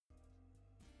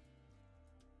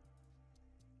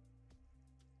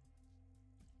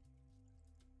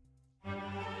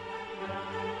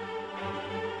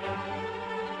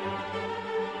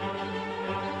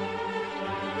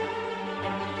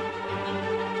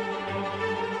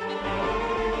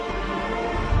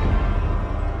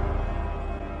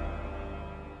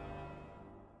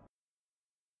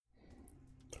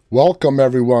Welcome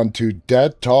everyone to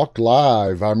Dead Talk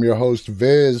Live. I'm your host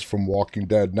Viz from Walking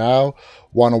Dead Now.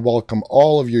 Want to welcome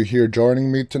all of you here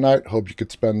joining me tonight. Hope you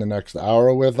could spend the next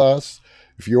hour with us.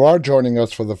 If you are joining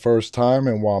us for the first time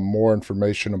and want more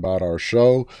information about our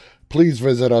show, please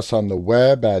visit us on the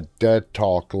web at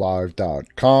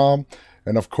deadtalklive.com.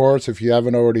 And of course, if you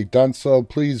haven't already done so,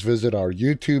 please visit our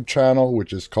YouTube channel,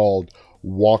 which is called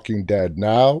Walking Dead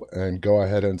Now, and go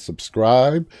ahead and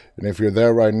subscribe. And if you're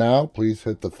there right now, please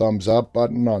hit the thumbs up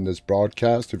button on this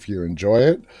broadcast if you enjoy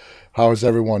it. How is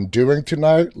everyone doing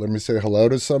tonight? Let me say hello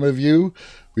to some of you.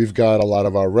 We've got a lot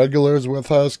of our regulars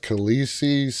with us.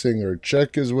 Khaleesi, Singer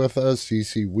Chick is with us.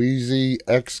 CC Weezy,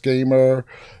 X Gamer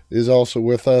is also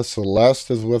with us.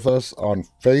 Celeste is with us on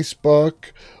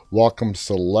Facebook. Welcome,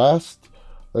 Celeste.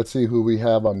 Let's see who we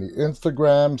have on the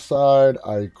Instagram side.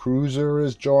 iCruiser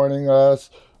is joining us.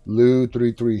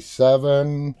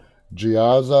 Lou337.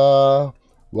 Giaza.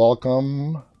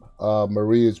 Welcome.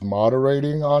 Marie is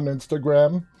moderating on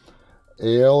Instagram.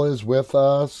 Ale is with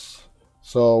us.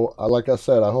 So, like I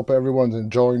said, I hope everyone's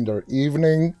enjoying their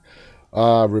evening.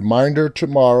 Reminder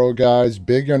tomorrow, guys,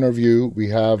 big interview. We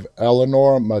have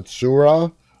Eleanor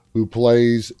Matsura, who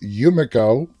plays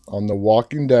Yumiko on The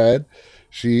Walking Dead.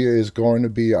 She is going to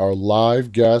be our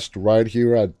live guest right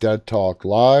here at Dead Talk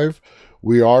Live.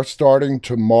 We are starting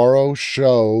tomorrow's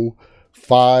show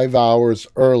 5 hours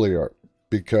earlier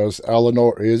because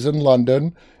Eleanor is in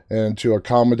London, and to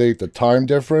accommodate the time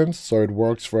difference so it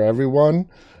works for everyone,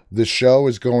 the show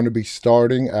is going to be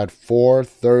starting at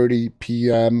 4:30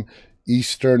 p.m.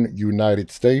 Eastern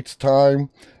United States time,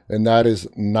 and that is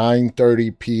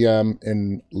 9:30 p.m.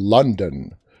 in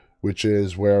London, which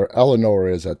is where Eleanor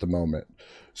is at the moment.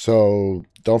 So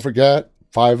don't forget,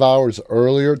 5 hours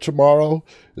earlier tomorrow,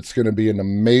 it's going to be an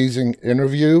amazing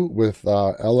interview with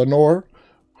Eleanor,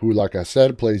 who, like I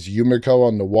said, plays Yumiko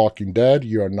on The Walking Dead.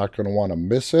 You are not going to want to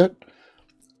miss it.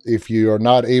 If you are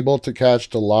not able to catch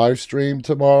the live stream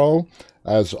tomorrow,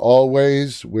 as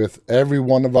always, with every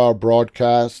one of our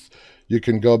broadcasts, you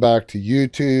can go back to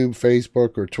YouTube,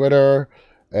 Facebook, or Twitter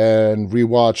and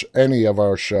rewatch any of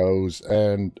our shows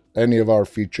and any of our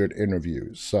featured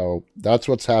interviews. So that's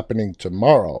what's happening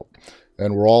tomorrow,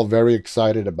 and we're all very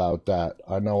excited about that.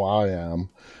 I know I am.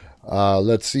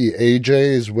 Let's see, AJ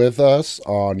is with us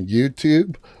on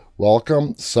YouTube.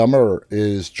 Welcome. Summer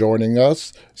is joining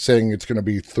us, saying it's going to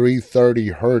be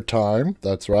 3:30 her time.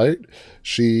 That's right.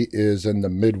 She is in the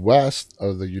Midwest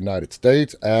of the United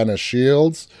States. Anna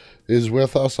Shields is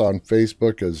with us on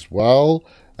Facebook as well,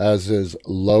 as is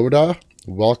Loda.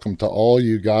 Welcome to all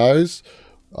you guys.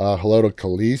 Hello to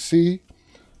Khaleesi.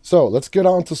 So let's get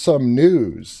on to some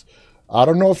news. I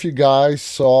don't know if you guys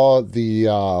saw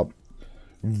the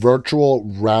virtual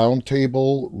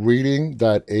roundtable reading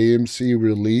that AMC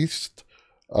released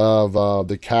of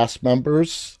the cast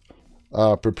members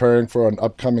preparing for an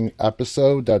upcoming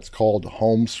episode that's called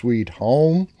Home Sweet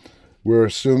Home. We're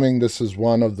assuming this is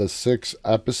one of the 6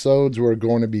 episodes we're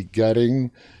going to be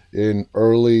getting in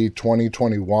early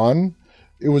 2021.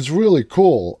 It was really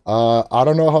cool. I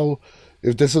don't know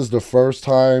if this is the first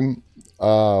time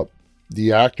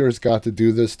the actors got to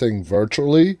do this thing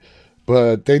virtually,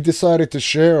 but they decided to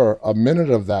share a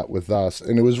minute of that with us,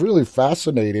 and it was really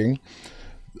fascinating.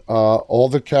 All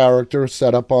the characters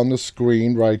set up on the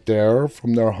screen right there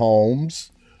from their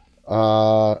homes,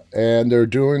 and they're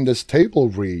doing this table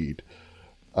read.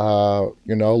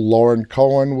 Lauren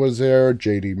Cohen was there,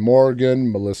 J.D. Morgan,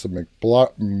 Melissa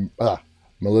McBride,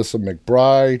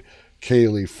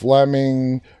 Kaylee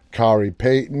Fleming, Kari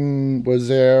Payton was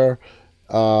there,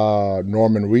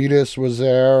 Norman Reedus was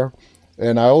there,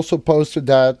 and I also posted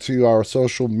that to our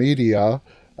social media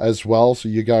as well, so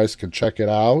you guys can check it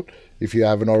out if you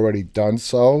haven't already done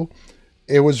so.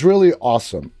 It was really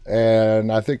awesome,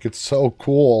 and I think it's so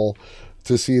cool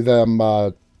to see them,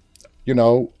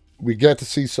 we get to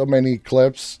see so many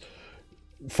clips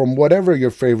from whatever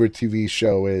your favorite TV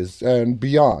show is and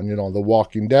beyond, The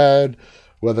Walking Dead,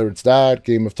 whether it's that,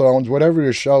 Game of Thrones, whatever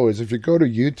your show is. If you go to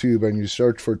YouTube and you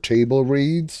search for table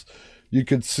reads, you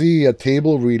could see a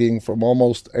table reading from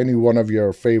almost any one of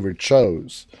your favorite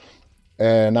shows.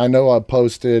 And I know I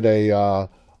posted a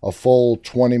full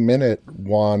 20-minute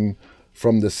one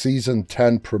from the season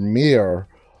 10 premiere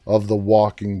of The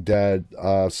Walking Dead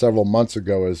several months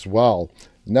ago as well.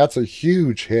 And that's a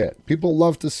huge hit. People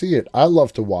love to see it. I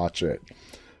love to watch it.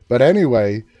 But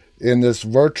anyway, in this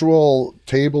virtual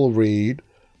table read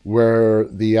where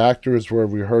the actors were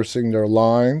rehearsing their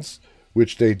lines,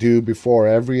 which they do before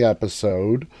every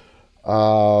episode,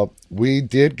 we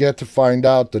did get to find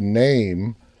out the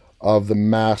name of the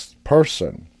masked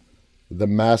person. the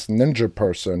masked ninja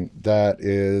person that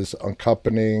is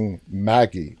accompanying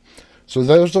Maggie. So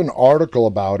there's an article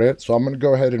about it. So I'm going to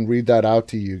go ahead and read that out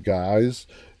to you guys.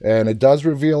 And it does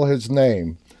reveal his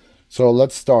name. So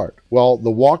let's start. Well,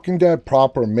 The Walking Dead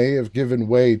proper may have given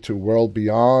way to World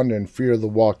Beyond and Fear the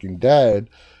Walking Dead,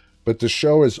 but the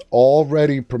show is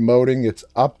already promoting its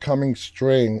upcoming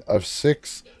string of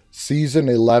 6 season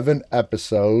 11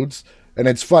 episodes. And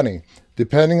it's funny,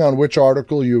 depending on which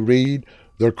article you read,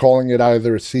 they're calling it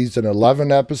either season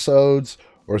 11 episodes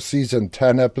or season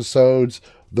 10 episodes.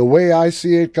 The way I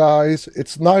see it, guys,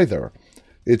 it's neither.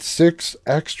 It's 6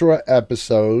 extra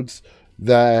episodes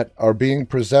that are being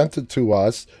presented to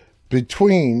us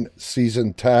between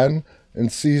season 10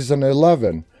 and season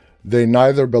 11. They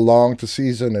neither belong to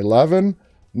season 11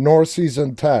 nor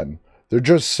season 10. They're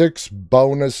just 6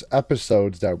 bonus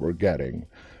episodes that we're getting.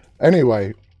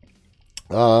 Anyway,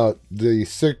 the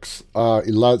 6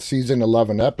 season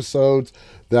 11 episodes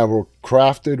that were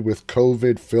crafted with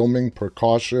COVID filming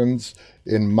precautions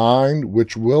in mind,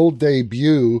 which will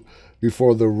debut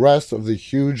before the rest of the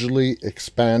hugely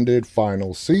expanded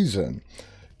final season.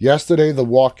 Yesterday, The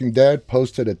Walking Dead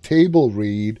posted a table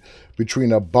read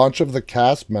between a bunch of the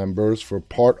cast members for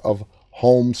part of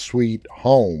Home Sweet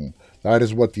Home. That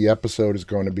is what the episode is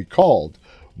going to be called,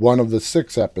 one of the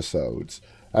 6 episodes.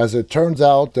 As it turns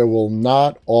out, there will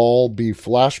not all be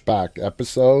flashback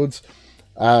episodes,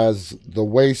 as the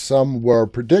way some were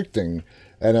predicting,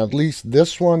 and at least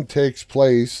this one takes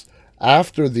place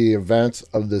after the events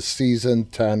of the season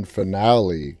 10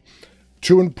 finale.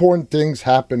 2 important things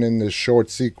happen in this short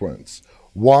sequence.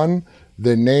 1,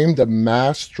 they named a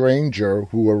masked stranger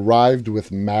who arrived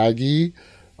with Maggie.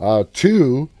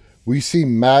 2, we see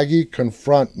Maggie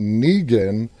confront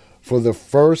Negan for the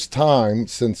first time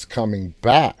since coming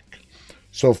back.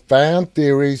 So fan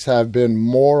theories have been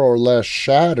more or less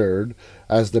shattered,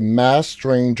 as the masked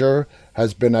stranger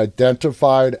has been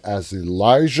identified as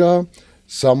Elijah,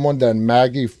 someone that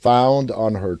Maggie found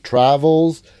on her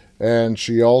travels, and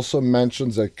she also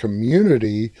mentions a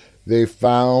community they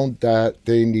found that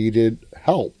they needed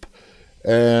help.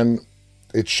 And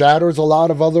it shatters a lot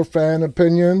of other fan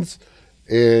opinions.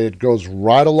 It goes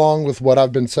right along with what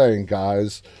I've been saying,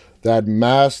 guys. That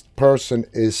masked person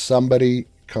is somebody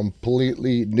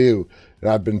completely new. And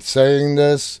I've been saying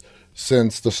this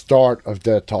since the start of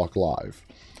Dead Talk Live.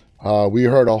 We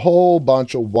heard a whole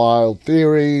bunch of wild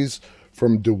theories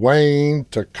from Dwayne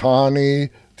to Connie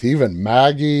to even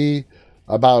Maggie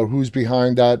about who's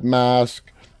behind that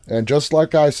mask. And just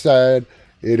like I said,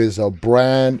 it is a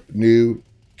brand new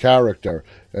character.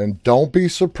 And don't be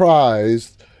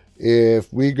surprised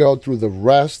if we go through the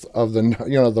rest of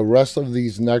the rest of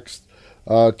these next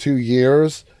 2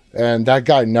 years, and that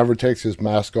guy never takes his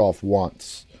mask off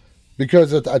once,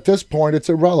 because at this point it's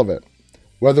irrelevant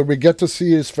whether we get to see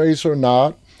his face or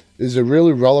not. Is it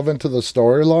really relevant to the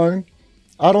storyline?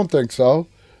 I don't think so.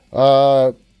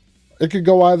 It could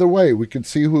go either way. We could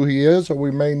see who he is, or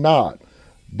we may not.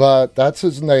 But that's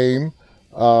his name.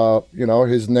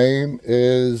 His name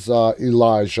is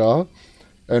Elijah.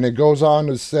 And it goes on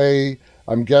to say,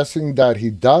 I'm guessing that he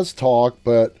does talk,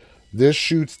 but this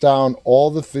shoots down all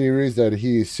the theories that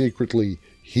he is secretly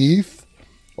Heath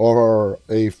or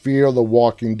a Fear the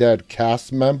Walking Dead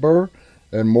cast member.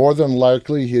 And more than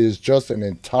likely, he is just an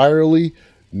entirely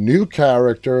new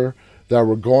character that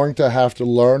we're going to have to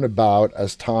learn about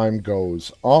as time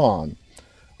goes on.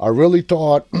 I really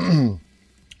thought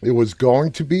it was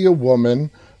going to be a woman,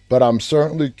 but I'm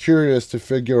certainly curious to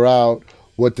figure out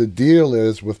what the deal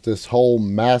is with this whole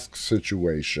mask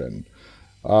situation.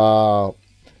 And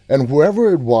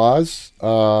whoever it was,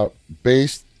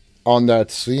 based on that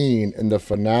scene in the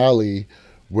finale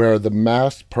where the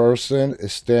masked person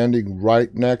is standing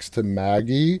right next to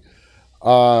Maggie,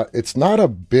 it's not a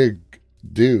big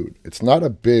dude. It's not a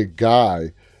big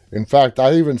guy. In fact,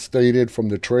 I even stated from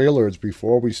the trailers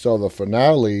before we saw the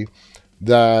finale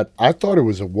that I thought it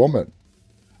was a woman.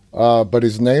 But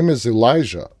his name is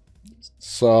Elijah.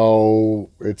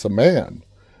 So it's a man.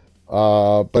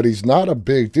 But he's not a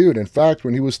big dude. In fact,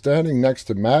 when he was standing next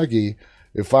to Maggie,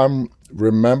 if I'm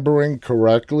remembering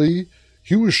correctly,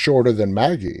 he was shorter than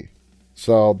Maggie.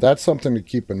 So that's something to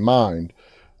keep in mind.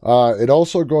 It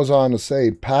also goes on to say,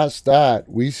 past that,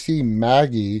 we see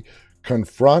Maggie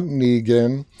confront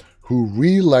Negan, who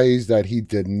relays that he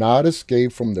did not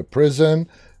escape from the prison,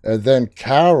 and then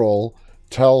Carol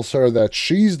tells her that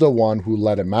she's the one who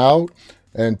let him out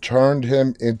and turned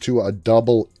him into a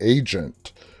double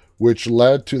agent, which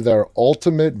led to their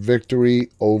ultimate victory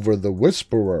over the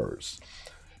Whisperers.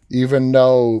 Even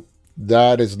though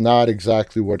that is not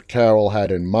exactly what Carol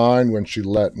had in mind when she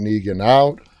let Negan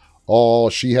out, Oh,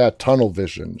 she had tunnel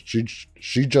vision.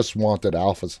 She just wanted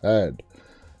Alpha's head.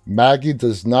 Maggie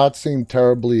does not seem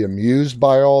terribly amused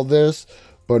by all this,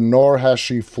 but nor has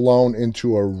she flown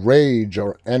into a rage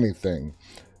or anything.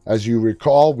 As you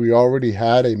recall, we already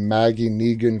had a Maggie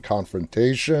Negan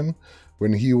confrontation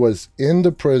when he was in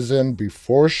the prison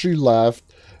before she left,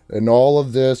 and all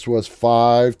of this was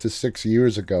 5 to 6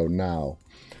 years ago now.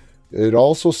 It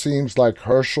also seems like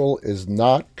Herschel is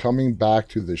not coming back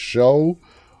to the show,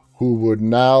 who would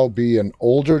now be an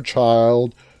older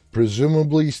child,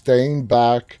 presumably staying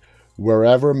back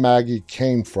wherever Maggie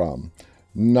came from.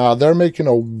 Now, they're making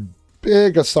a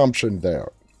big assumption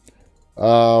there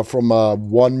from a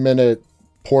 1 minute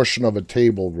portion of a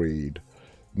table read.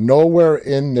 Nowhere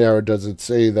in there does it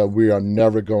say that we are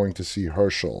never going to see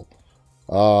Herschel.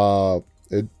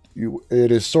 It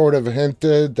is sort of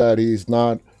hinted that he's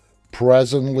not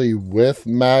presently with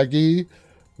Maggie,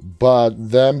 but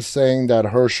them saying that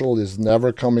Herschel is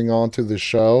never coming onto the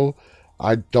show,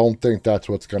 I don't think that's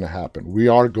what's going to happen. We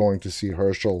are going to see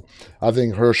Herschel. I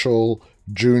think Herschel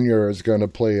Jr. is going to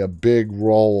play a big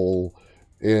role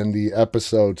in the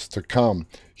episodes to come.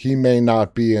 He may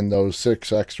not be in those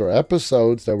 6 extra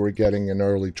episodes that we're getting in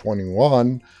early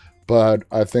 21, but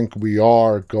I think we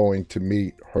are going to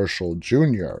meet Herschel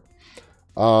Jr.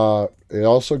 It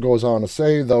also goes on to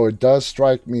say, though it does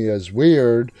strike me as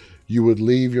weird, you would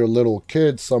leave your little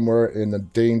kid somewhere in a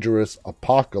dangerous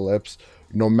apocalypse,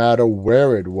 no matter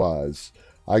where it was.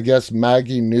 I guess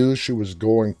Maggie knew she was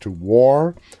going to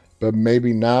war, but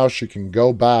maybe now she can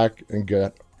go back and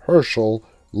get Herschel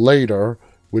later,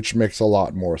 which makes a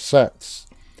lot more sense.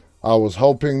 I was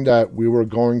hoping that we were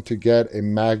going to get a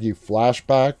Maggie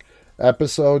flashback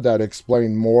episode that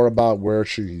explained more about where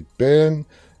she's been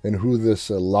and who this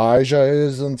Elijah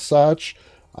is and such.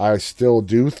 I still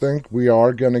do think we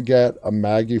are going to get a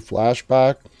Maggie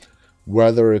flashback,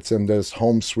 whether it's in this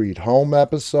Home Sweet Home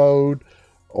episode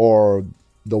or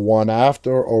the one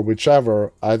after or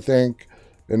whichever. I think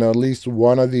in at least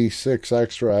one of these 6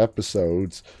 extra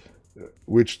episodes,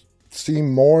 which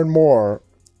seem more and more,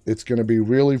 it's going to be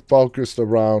really focused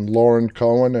around Lauren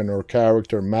Cohan and her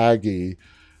character Maggie,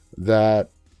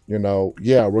 that,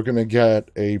 we're going to get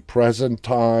a present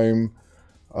time,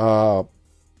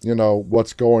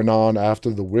 what's going on after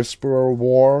the Whisperer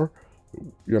War.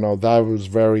 That was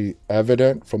very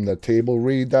evident from the table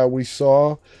read that we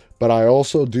saw. But I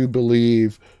also do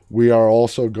believe we are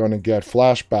also going to get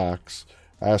flashbacks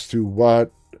as to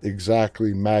what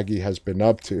exactly Maggie has been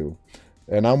up to.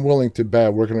 And I'm willing to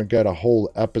bet we're going to get a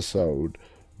whole episode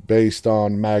based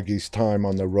on Maggie's time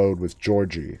on the road with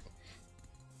Georgie.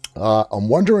 I'm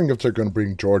wondering if they're going to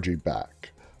bring Georgie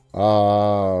back.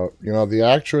 The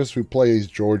actress who plays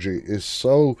Georgie is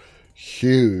so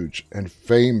huge and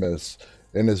famous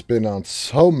and has been on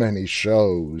so many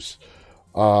shows.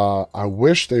 I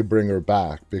wish they bring her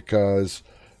back, because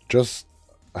just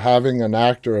having an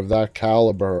actor of that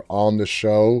caliber on the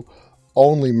show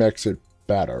only makes it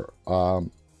better.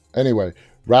 Anyway,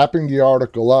 wrapping the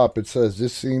article up, it says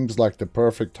this seems like the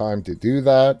perfect time to do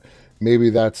that.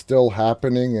 Maybe that's still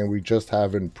happening and we just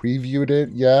haven't previewed it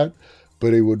yet,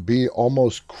 but it would be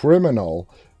almost criminal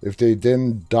if they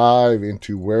didn't dive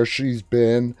into where she's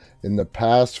been in the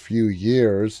past few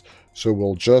years. So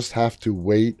we'll just have to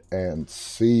wait and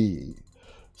see.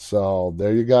 So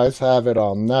there you guys have it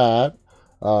on that.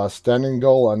 Standing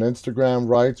Goal on Instagram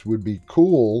writes, would be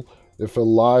cool if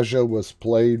Elijah was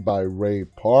played by Ray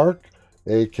Park,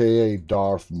 aka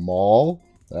Darth Maul.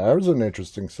 There's an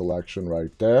interesting selection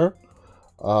right there.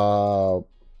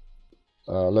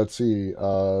 Let's see.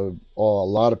 A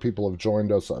lot of people have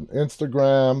joined us on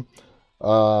Instagram.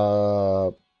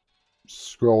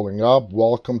 Scrolling up,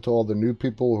 welcome to all the new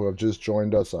people who have just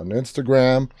joined us on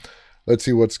Instagram. Let's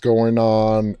see what's going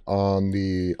on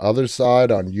the other side,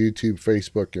 on YouTube,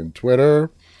 Facebook, and Twitter.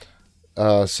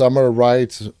 Summer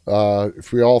writes,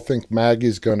 if we all think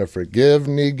Maggie's going to forgive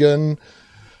Negan,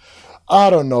 I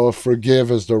don't know if forgive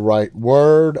is the right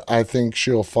word. I think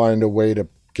she'll find a way to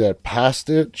get past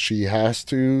it. She has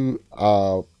to.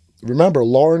 Remember,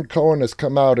 Lauren Cohan has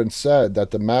come out and said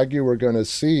that the Maggie we're going to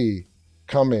see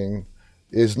coming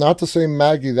is not the same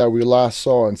Maggie that we last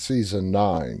saw in season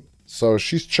 9. So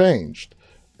she's changed.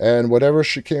 And whatever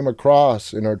she came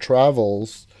across in her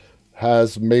travels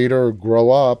has made her grow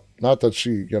up. Not that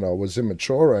she, was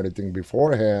immature or anything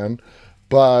beforehand,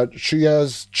 but she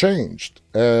has changed.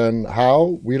 And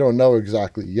how? We don't know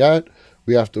exactly yet.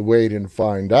 We have to wait and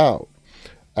find out.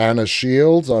 Anna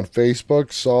Shields on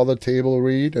Facebook saw the table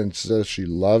read and says she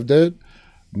loved it.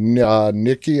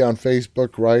 Nikki on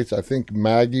Facebook writes, I think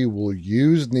Maggie will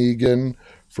use Negan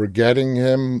for getting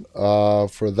him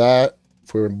for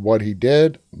for what he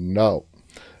did? No.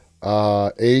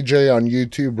 AJ on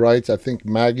YouTube writes, I think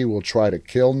Maggie will try to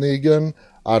kill Negan.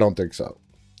 I don't think so.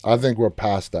 I think we're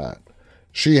past that.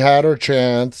 She had her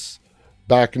chance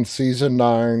back in season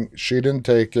 9. She didn't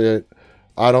take it.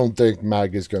 I don't think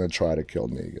Maggie's going to try to kill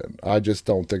Negan. I just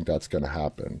don't think that's going to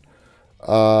happen.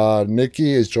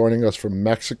 Nikki is joining us from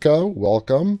Mexico.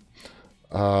 Welcome.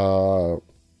 So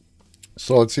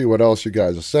let's see what else you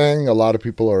guys are saying. A lot of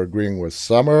people are agreeing with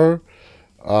Summer.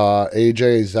 AJ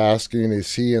is asking,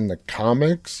 is he in the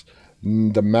comics?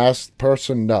 The masked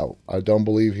person? No. I don't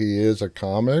believe he is a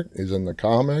comic. He's in the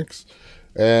comics.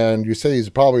 And you say he's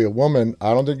probably a woman.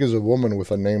 I don't think he's a woman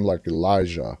with a name like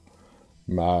Elijah.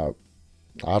 I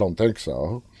don't think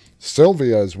so.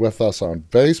 Sylvia is with us on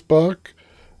Facebook.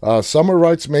 Summer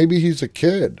writes, maybe he's a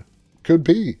kid. Could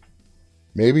be.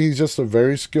 Maybe he's just a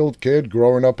very skilled kid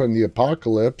growing up in the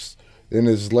apocalypse in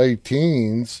his late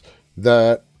teens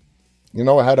that,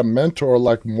 had a mentor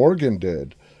like Morgan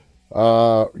did.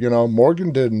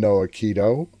 Morgan didn't know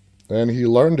Aikido, and he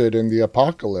learned it in the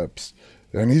apocalypse,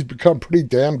 and he's become pretty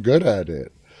damn good at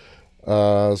it.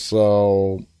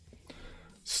 So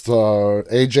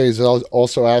AJ is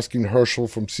also asking Herschel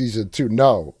from season 2.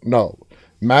 No.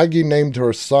 Maggie named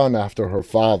her son after her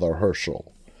father,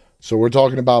 Herschel. So we're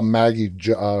talking about Maggie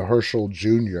Herschel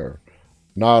Jr.,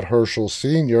 not Herschel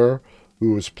Sr.,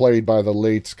 who was played by the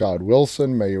late Scott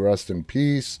Wilson. May he rest in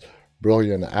peace.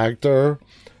 Brilliant actor.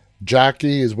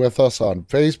 Jackie is with us on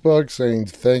Facebook saying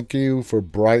thank you for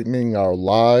brightening our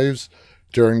lives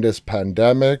during this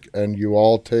pandemic, and you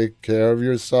all take care of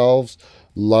yourselves.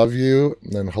 Love you.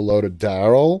 And hello to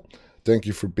Daryl. Thank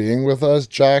you for being with us,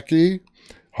 Jackie.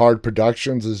 Hard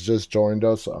Productions has just joined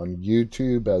us on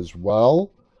YouTube as well.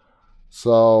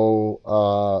 So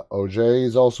OJ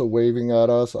is also waving at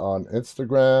us on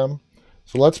Instagram.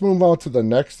 So let's move on to the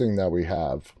next thing that we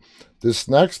have. This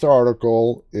next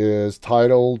article is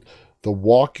titled The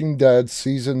Walking Dead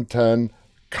Season 10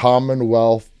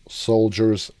 Commonwealth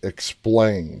Soldiers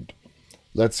Explained.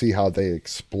 Let's see how they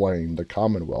explain the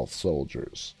Commonwealth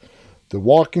soldiers. The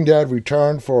Walking Dead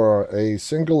returned for a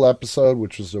single episode,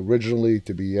 which was originally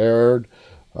to be aired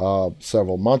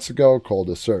several months ago, called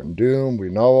A Certain Doom. We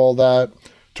know all that.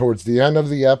 Towards the end of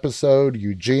the episode,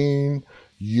 Eugene,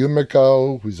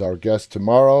 Yumiko, who's our guest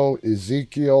tomorrow,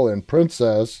 Ezekiel, and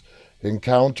Princess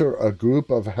encounter a group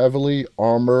of heavily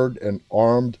armored and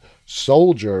armed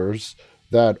soldiers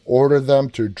that order them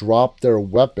to drop their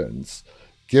weapons.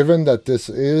 Given that this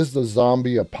is the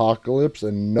zombie apocalypse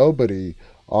and nobody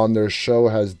on their show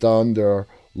has done their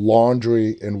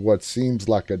laundry in what seems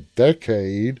like a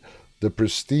decade, the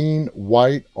pristine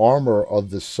white armor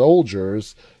of the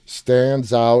soldiers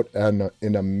stands out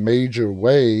in a major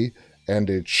way, and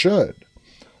it should.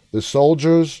 The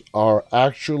soldiers are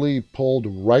actually pulled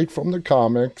right from the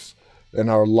comics and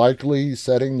are likely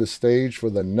setting the stage for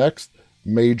the next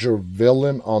major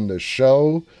villain on the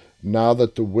show. Now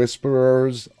that the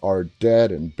Whisperers are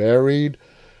dead and buried,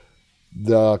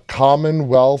 the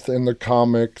Commonwealth in the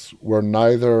comics were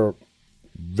neither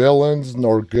villains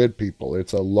nor good people.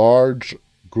 It's a large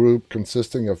group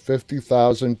consisting of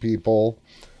 50,000 people.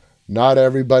 Not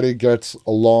everybody gets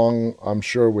along, I'm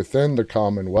sure, within the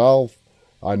Commonwealth.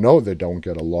 I know they don't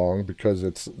get along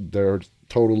because they're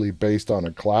totally based on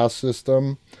a class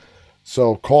system.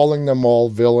 So calling them all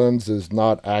villains is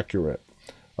not accurate.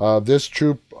 This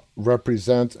troop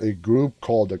represents a group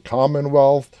called the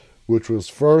Commonwealth, which was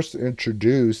first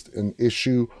introduced in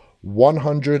issue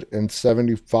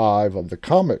 175 of the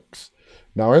comics.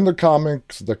 Now, in the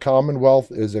comics, the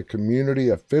Commonwealth is a community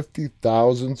of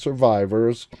 50,000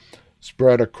 survivors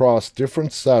spread across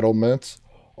different settlements,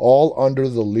 all under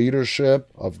the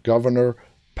leadership of Governor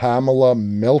Pamela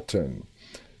Milton.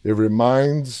 It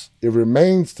remains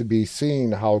to be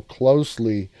seen how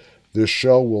closely this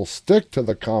show will stick to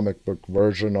the comic book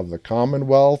version of the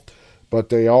Commonwealth, but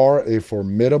they are a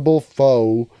formidable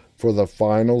foe for the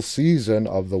final season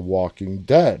of The Walking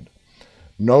Dead.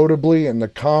 Notably, in the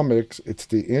comics, it's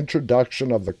the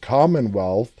introduction of the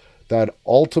Commonwealth that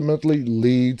ultimately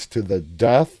leads to the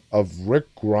death of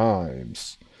Rick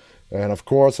Grimes. And of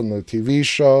course, on the TV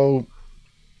show,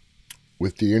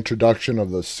 with the introduction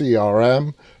of the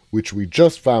CRM, which we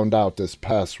just found out this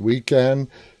past weekend,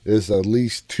 is at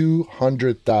least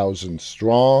 200,000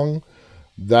 strong.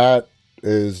 That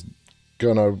is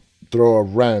going to throw a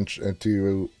wrench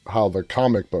into how the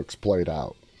comic books played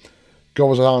out.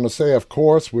 Goes on to say, of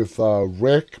course, with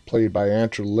Rick, played by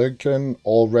Andrew Lincoln,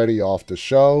 already off the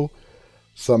show,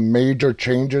 some major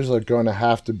changes are going to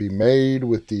have to be made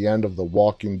with the end of The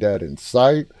Walking Dead in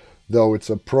sight. though it's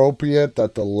appropriate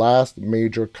that the last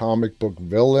major comic book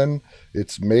villain,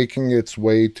 it's making its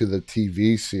way to the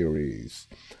TV series.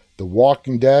 The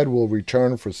Walking Dead will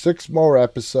return for 6 more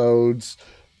episodes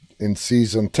in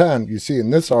season 10. You see,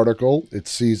 in this article, it's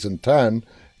season 10.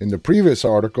 In the previous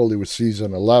article, it was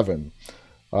season 11.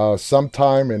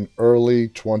 Sometime in early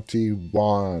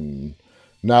 21.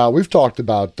 Now, we've talked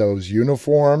about those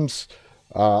uniforms.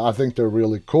 I think they're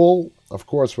really cool. Of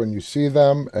course, when you see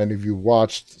them, and if you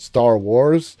watched Star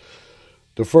Wars,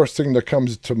 the first thing that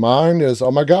comes to mind is,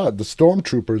 oh my God, the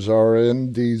stormtroopers are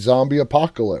in the zombie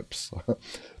apocalypse.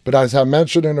 But as I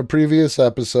mentioned in a previous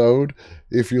episode,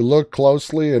 if you look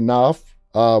closely enough,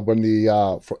 in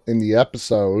the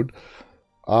episode,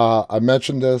 I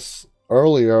mentioned this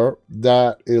earlier,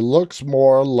 that it looks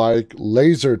more like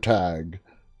laser tag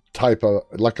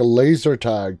like a laser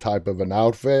tag type of an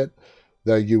outfit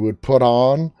that you would put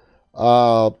on.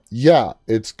 Yeah,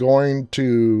 it's going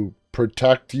to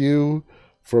protect you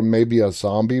from maybe a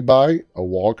zombie bite, a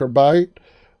walker bite,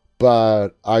 but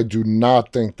I do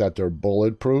not think that they're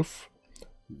bulletproof.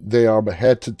 They are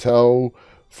head to toe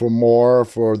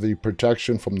for the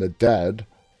protection from the dead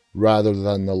rather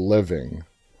than the living.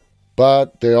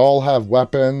 But they all have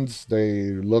weapons.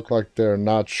 They look like they're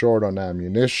not short on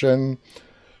ammunition.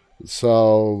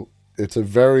 So it's a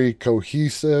very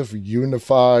cohesive,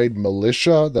 unified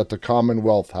militia that the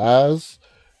Commonwealth has.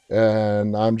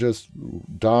 And I'm just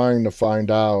dying to find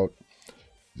out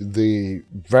the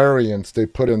variants they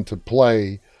put into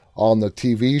play on the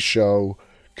TV show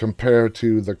compared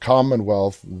to the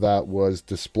Commonwealth that was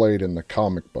displayed in the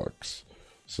comic books.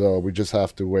 So we just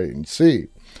have to wait and see.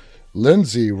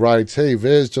 Lindsay writes, hey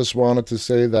Viz, just wanted to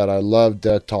say that I love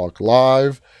Dead Talk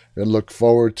Live and look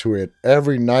forward to it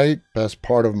every night. Best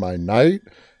part of my night.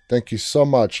 Thank you so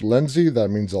much, Lindsay. That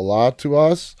means a lot to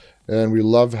us. And we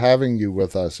love having you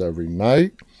with us every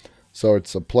night. So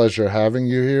it's a pleasure having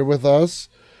you here with us.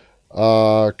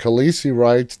 Khaleesi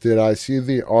writes, did I see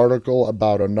the article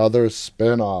about another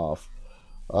spin-off?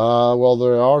 Well,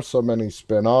 there are so many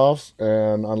spin-offs.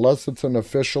 And unless it's an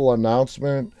official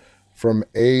announcement from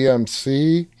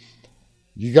AMC,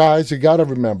 you got to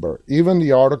remember, even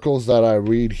the articles that I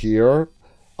read here,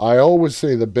 I always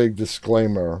say the big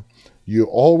disclaimer, you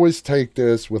always take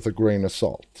this with a grain of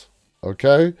salt,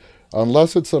 okay?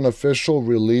 Unless it's an official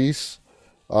release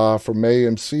from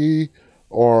AMC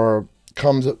or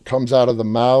comes out of the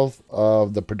mouth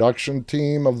of the production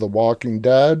team of The Walking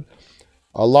Dead,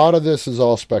 a lot of this is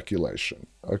all speculation,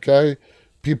 okay?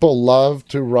 People love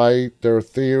to write their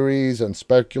theories and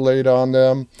speculate on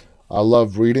them. I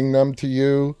love reading them to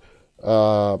you,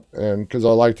 and because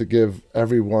I like to give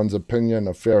everyone's opinion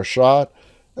a fair shot.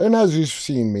 And as you've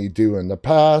seen me do in the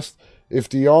past, if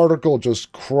the article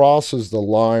just crosses the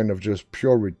line of just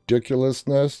pure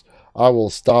ridiculousness, I will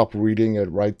stop reading it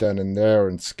right then and there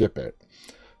and skip it.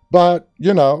 But,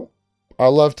 I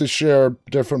love to share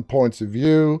different points of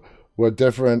view, what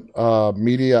different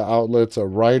media outlets are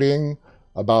writing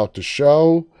about the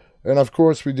show. And of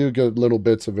course, we do get little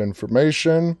bits of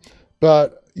information,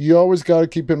 but you always got to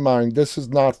keep in mind, this is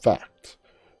not fact.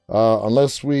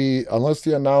 Unless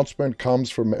the announcement comes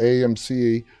from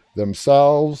AMC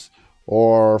themselves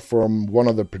or from one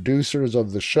of the producers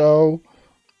of the show,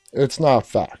 it's not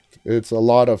fact. It's a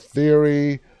lot of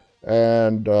theory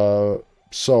and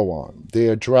so on. They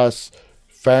address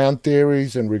fan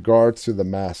theories in regards to the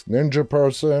masked ninja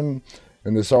person.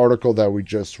 In this article that we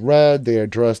just read, they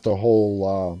addressed the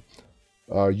whole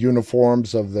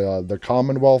uniforms of the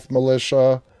Commonwealth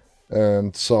militia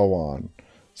and so on.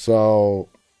 So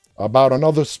about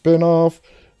another spin-off,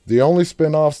 the only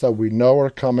spin-offs that we know are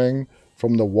coming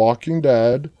from The Walking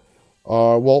Dead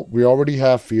are, well, we already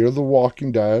have Fear the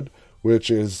Walking Dead, which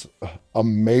is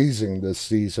amazing this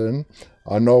season.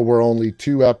 I know we're only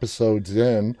 2 episodes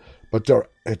in, but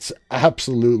it's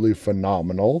absolutely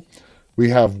phenomenal. We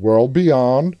have World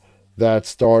Beyond that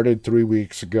started 3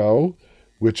 weeks ago,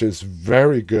 which is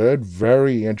very good,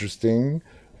 very interesting.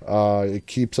 It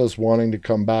keeps us wanting to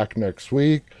come back next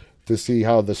week to see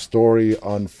how the story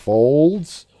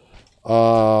unfolds.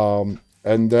 And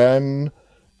then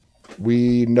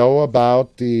we know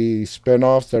about the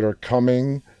spinoffs that are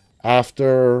coming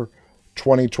after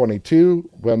 2022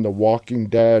 when The Walking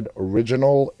Dead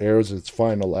original airs its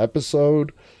final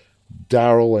episode.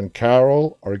 Daryl and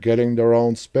Carol are getting their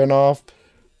own spinoff,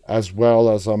 as well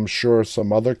as I'm sure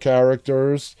some other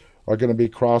characters are going to be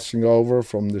crossing over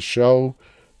from the show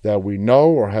that we know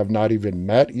or have not even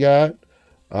met yet.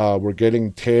 We're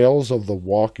getting Tales of the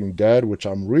Walking Dead, which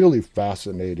I'm really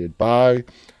fascinated by.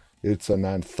 It's an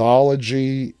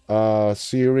anthology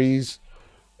series,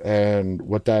 And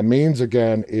what that means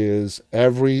again is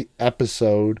every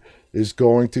episode is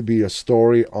going to be a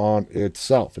story on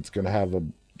itself. It's going to have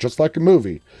just like a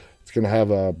movie, it's going to have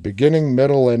a beginning,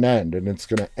 middle, and end. And it's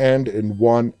going to end in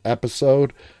one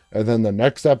episode. And then the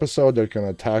next episode, they're going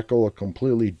to tackle a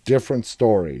completely different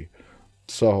story.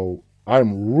 So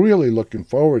I'm really looking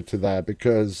forward to that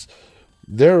because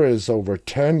there is over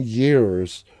 10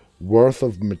 years worth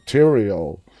of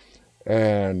material,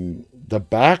 and the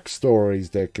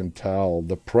backstories they can tell,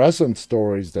 the present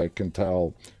stories they can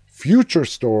tell, future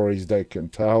stories they can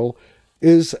tell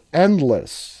is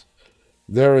endless.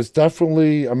 There is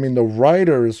definitely, I mean, the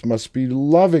writers must be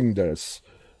loving this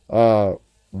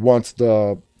once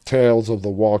the Tales of the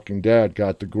Walking Dead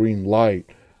got the green light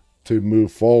to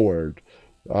move forward.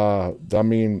 I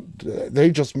mean,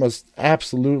 they just must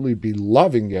absolutely be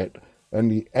loving it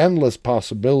and the endless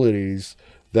possibilities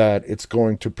that it's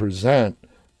going to present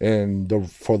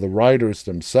for the writers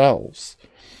themselves.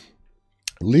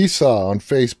 Lisa on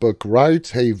Facebook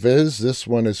writes, "Hey Viz, this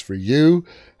one is for you.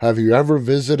 Have you ever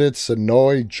visited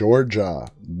Sonoy, Georgia?"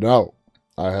 No,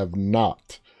 I have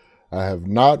not. I have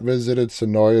not visited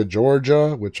Sonoy,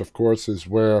 Georgia, which of course is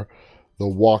where The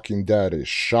Walking Dead is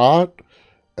shot.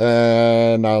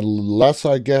 And unless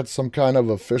I get some kind of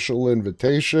official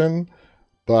invitation,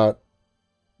 but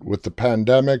with the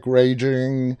pandemic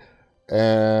raging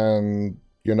and,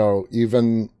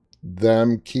 even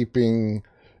them keeping,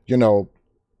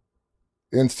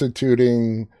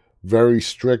 instituting very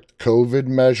strict COVID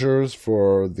measures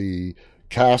for the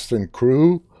cast and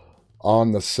crew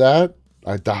on the set,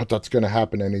 I doubt that's going to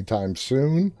happen anytime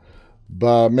soon,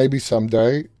 but maybe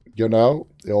someday,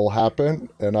 it'll happen,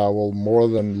 and I will more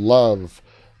than love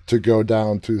to go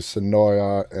down to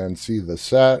Sonoya and see the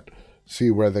set,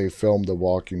 see where they filmed The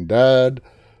Walking Dead.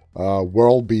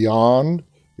 World Beyond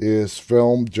is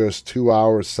filmed just 2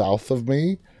 hours south of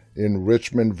me in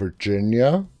Richmond,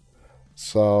 Virginia.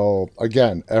 So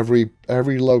again, every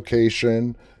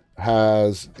location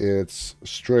has its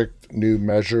strict new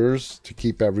measures to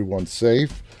keep everyone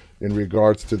safe in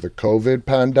regards to the COVID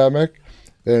pandemic.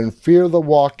 And Fear the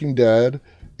Walking Dead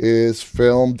is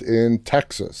filmed in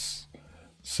Texas.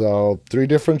 So 3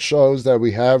 different shows that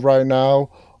we have right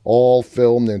now, all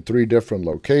filmed in 3 different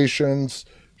locations.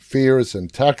 Fear is in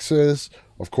Texas.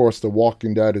 Of course, The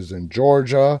Walking Dead is in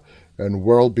Georgia. And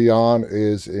World Beyond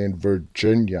is in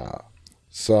Virginia.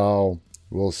 So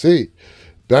we'll see.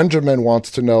 Benjamin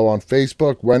wants to know on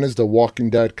Facebook, when is The Walking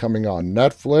Dead coming on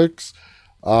Netflix?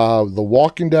 The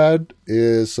Walking Dead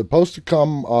is supposed to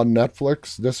come on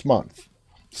Netflix this month.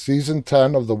 Season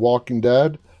 10 of The Walking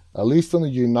Dead, at least in the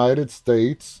United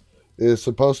States, is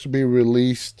supposed to be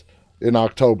released in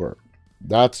October.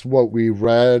 That's what we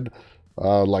read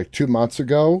like 2 months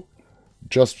ago,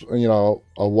 just, a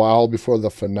while before the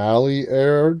finale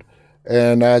aired.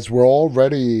 And as we're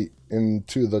already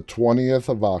into the 20th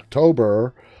of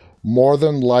October, more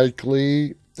than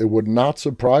likely, it would not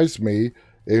surprise me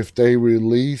if they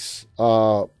release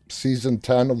season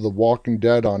 10 of The Walking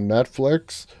Dead on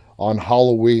Netflix on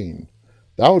Halloween.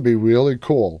 That would be really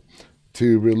cool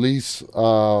to release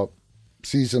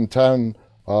season 10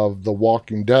 of The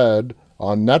Walking Dead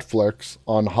on Netflix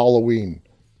on Halloween.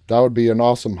 That would be an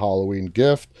awesome Halloween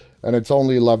gift, and it's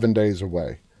only 11 days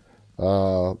away.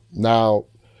 Now,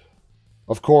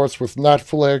 of course, with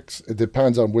Netflix, it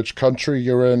depends on which country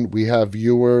you're in. We have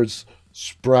viewers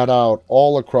spread out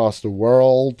all across the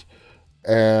world,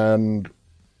 and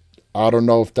I don't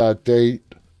know if that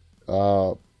date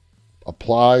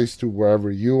applies to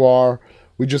wherever you are.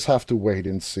 We just have to wait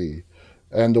and see.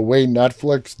 And the way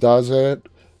Netflix does it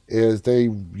is they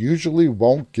usually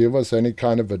won't give us any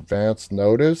kind of advance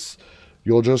notice.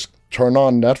 You'll just turn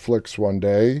on Netflix one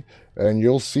day and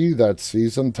you'll see that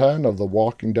season 10 of The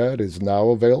Walking Dead is now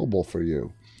available for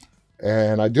you.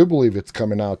 And I do believe it's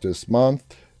coming out this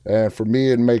month. And for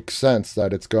me, it makes sense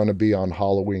that it's going to be on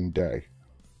Halloween Day.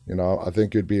 I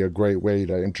think it'd be a great way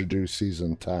to introduce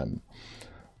season 10.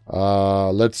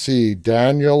 Let's see.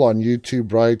 Daniel on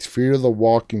YouTube writes, Fear the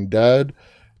Walking Dead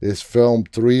is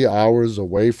filmed 3 hours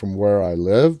away from where I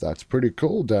live. That's pretty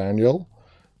cool, Daniel.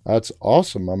 That's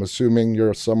awesome. I'm assuming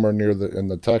you're somewhere in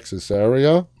the Texas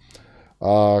area.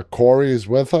 Corey is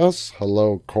with us.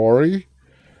 Hello, Corey.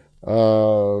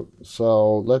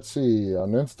 So let's see.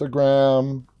 On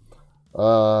Instagram,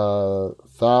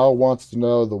 Thao wants to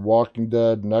know The Walking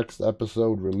Dead next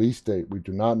episode release date. We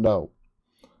do not know.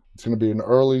 It's going to be in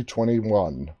early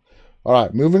 21. All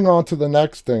right, moving on to the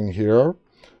next thing here.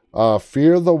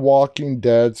 Fear the Walking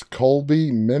Dead's Colby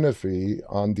Minifie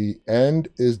on the End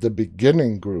is the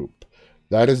Beginning group.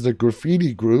 That is the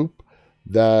graffiti group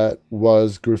that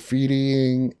was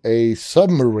graffitiing a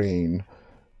submarine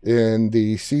in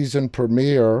the season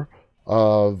premiere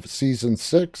of season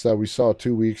 6 that we saw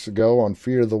 2 weeks ago on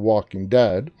Fear the Walking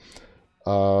Dead.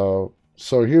 So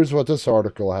here's what this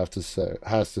article has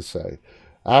to say.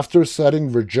 After setting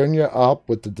Virginia up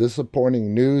with the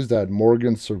disappointing news that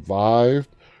Morgan survived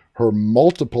her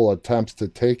multiple attempts to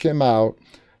take him out,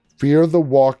 Fear the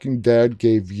Walking Dead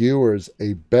gave viewers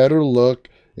a better look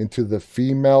into the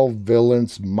female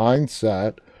villain's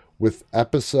mindset with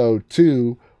episode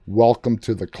 2, Welcome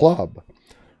to the Club.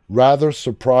 Rather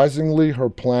surprisingly, her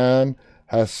plan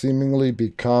has seemingly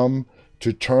become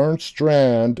to turn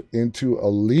Strand into a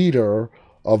leader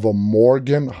of a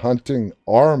Morgan hunting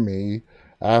army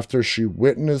after she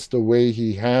witnessed the way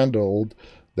he handled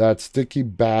that sticky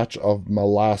batch of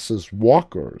molasses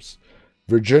walkers.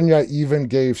 Virginia even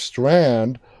gave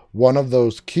Strand one of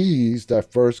those keys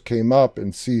that first came up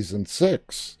in season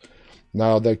 6.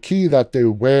 Now, the key that they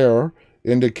wear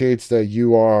indicates that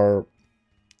you are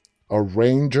a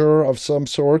ranger of some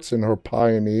sorts in her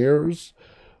pioneers.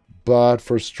 But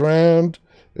for Strand,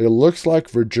 it looks like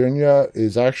Virginia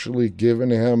is actually giving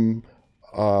him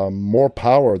more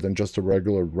power than just a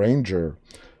regular ranger.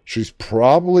 She's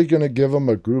probably going to give him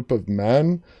a group of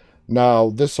men. Now,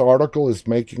 this article is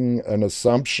making an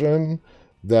assumption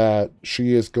that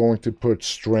she is going to put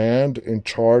Strand in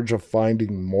charge of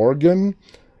finding Morgan.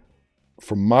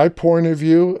 From my point of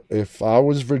view, if I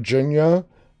was Virginia,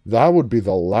 that would be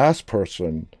the last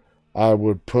person I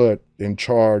would put in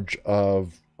charge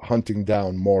of hunting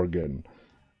down Morgan.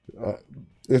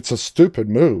 It's a stupid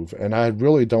move, and I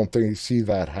really don't see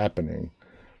that happening.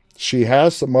 She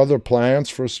has some other plans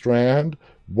for Strand.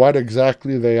 What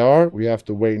exactly they are, we have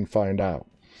to wait and find out.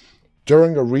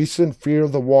 During a recent Fear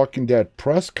the Walking Dead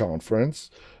press conference,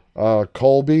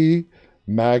 Colby,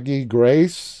 Maggie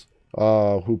Grace,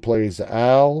 who plays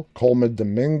Al, Coleman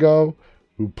Domingo,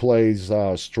 who plays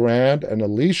Strand, and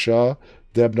Alicia,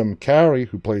 Debnam Carey,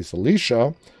 who plays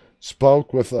Alicia,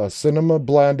 spoke with Cinema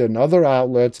Blend and other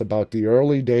outlets about the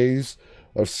early days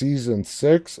of Season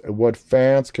 6 and what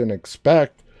fans can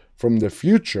expect from the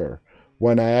future.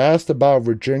 When I asked about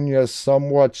Virginia's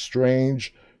somewhat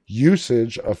strange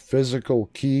usage of physical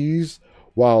keys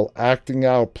while acting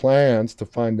out plans to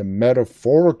find the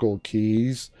metaphorical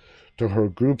keys to her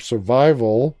group's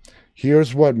survival,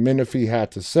 here's what Menifee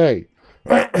had to say.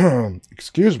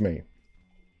 Excuse me.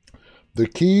 The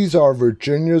keys are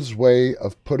Virginia's way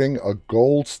of putting a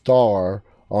gold star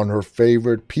on her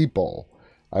favorite people.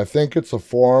 I think it's a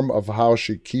form of how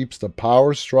she keeps the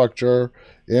power structure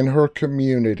in her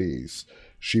communities.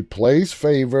 She plays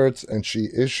favorites and she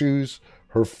issues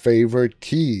her favorite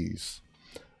keys.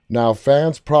 Now,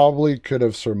 fans probably could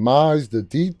have surmised the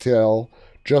detail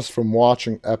just from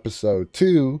watching episode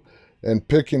 2 and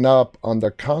picking up on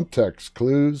the context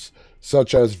clues,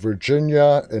 such as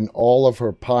Virginia and all of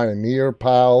her pioneer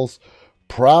pals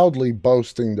proudly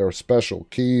boasting their special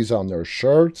keys on their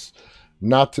shirts,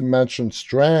 not to mention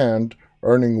Strand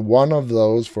earning one of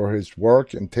those for his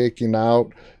work in taking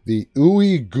out the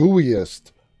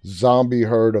ooey-gooeyest zombie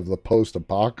herd of the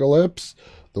post-apocalypse,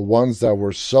 the ones that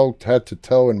were soaked head to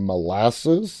toe in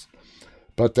molasses.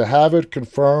 But to have it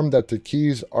confirmed that the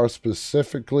keys are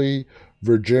specifically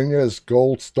Virginia's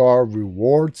Gold Star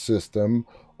reward system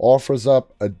offers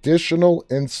up additional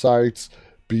insights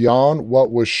beyond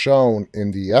what was shown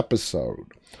in the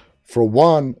episode. For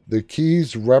one, the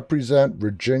keys represent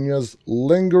Virginia's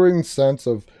lingering sense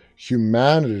of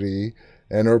humanity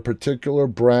and her particular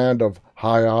brand of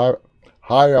hierarchy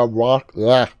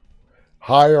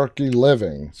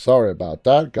living. Sorry about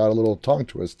that, got a little tongue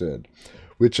twisted.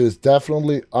 Which is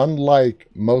definitely unlike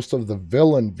most of the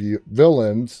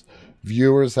villains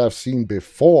viewers have seen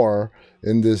before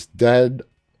in this Dead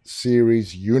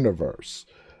series universe.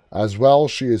 As well,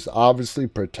 she is obviously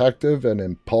protective and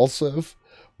impulsive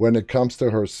when it comes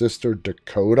to her sister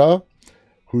Dakota,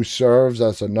 who serves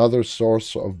as another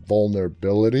source of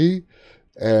vulnerability.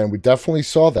 And we definitely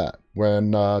saw that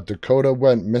when Dakota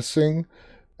went missing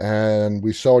and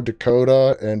we saw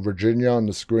Dakota and Virginia on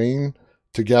the screen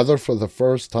together for the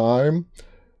first time.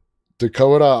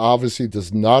 Dakota obviously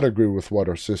does not agree with what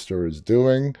her sister is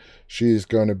doing. She's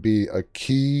going to be a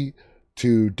key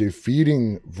to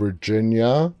defeating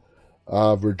Virginia.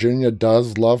 Virginia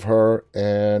does love her,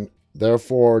 and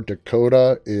therefore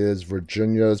Dakota is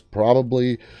Virginia's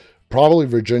probably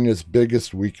Virginia's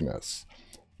biggest weakness.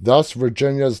 Thus,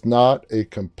 Virginia's not a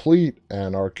complete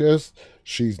anarchist.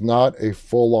 She's not a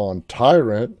full-on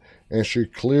tyrant, and she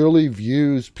clearly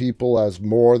views people as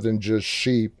more than just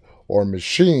sheep or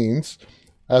machines,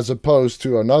 as opposed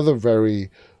to another very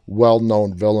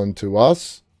well-known villain to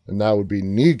us, and that would be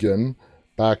Negan,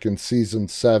 back in season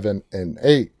 7 and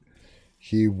 8.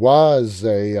 He was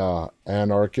a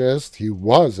anarchist. He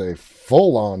was a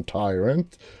full-on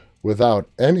tyrant, without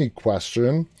any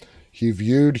question. He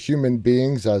viewed human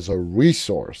beings as a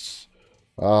resource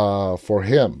for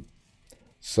him.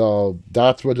 So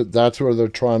that's where they're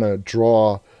trying to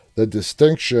draw the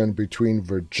distinction between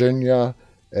Virginia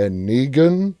and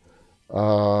Negan.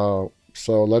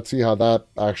 So let's see how that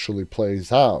actually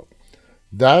plays out.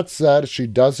 That said, she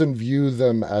doesn't view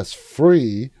them as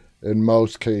free in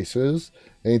most cases,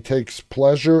 and takes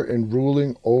pleasure in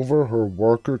ruling over her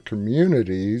worker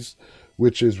communities,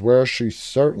 which is where she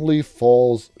certainly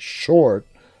falls short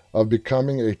of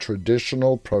becoming a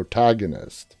traditional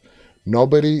protagonist.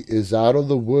 Nobody is out of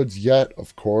the woods yet,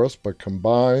 of course, but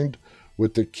combined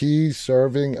with the keys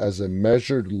serving as a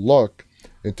measured look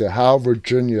into how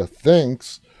Virginia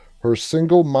thinks, her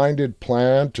single-minded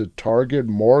plan to target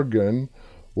Morgan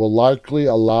will likely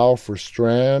allow for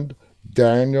Strand,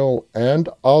 Daniel, and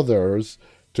others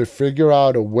to figure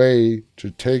out a way to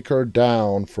take her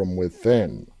down from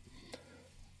within.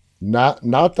 Not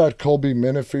that Colby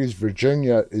Minifie's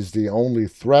Virginia is the only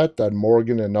threat that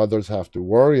Morgan and others have to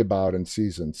worry about in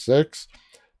season 6.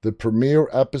 The premiere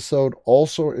episode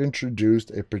also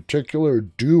introduced a particular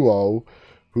duo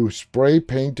whose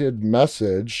spray-painted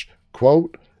message,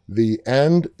 quote, "The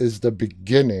end is the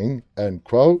beginning," end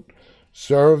quote,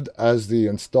 served as the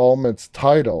installment's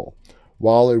title.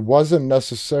 While it wasn't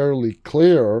necessarily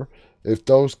clear if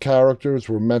those characters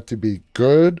were meant to be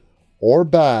good or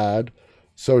bad,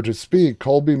 so to speak,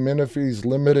 Colby Minifie's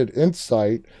limited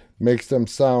insight makes them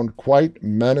sound quite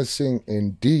menacing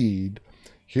indeed.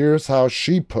 Here's how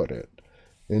she put it.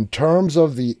 In terms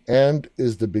of the end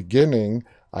is the beginning,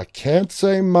 I can't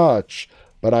say much,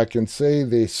 but I can say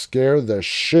they scare the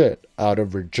shit out of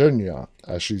Virginia,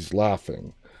 as she's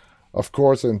laughing. Of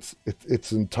course,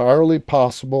 it's entirely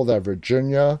possible that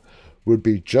Virginia would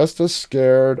be just as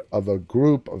scared of a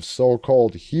group of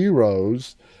so-called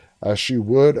heroes as she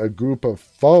would a group of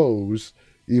foes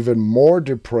even more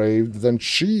depraved than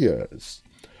she is.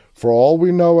 For all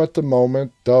we know at the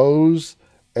moment, those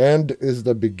end is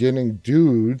the beginning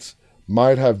dudes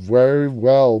might have very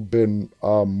well been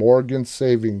Morgan's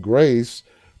saving grace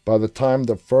by the time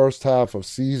the first half of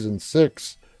season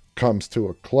 6 comes to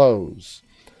a close.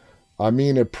 I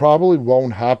mean, it probably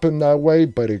won't happen that way,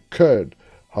 but it could.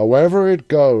 However it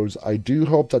goes, I do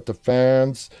hope that the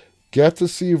fans get to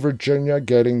see Virginia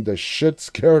getting the shit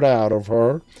scared out of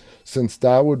her, since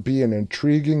that would be an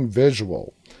intriguing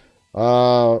visual.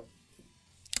 And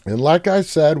like I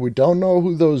said, we don't know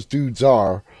who those dudes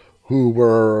are who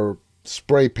were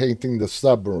spray painting the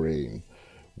submarine.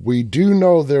 We do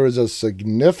know there is a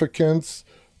significance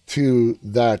to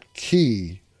that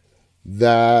key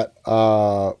that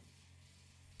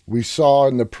we saw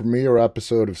in the premiere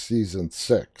episode of season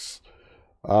 6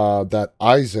 that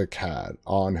Isaac had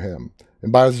on him.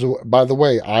 And by the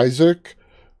way, Isaac,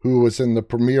 who was in the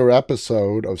premiere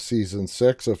episode of season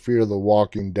 6 of Fear the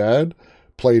Walking Dead,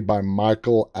 played by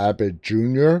Michael Abbott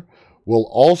Jr., will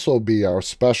also be our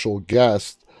special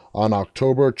guest on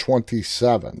October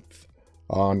 27th,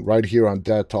 right here on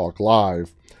Dead Talk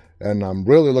Live. And I'm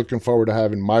really looking forward to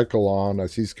having Michael on,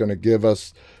 as he's going to give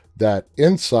us that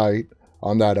insight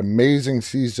on that amazing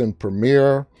season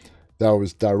premiere that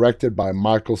was directed by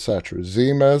Michael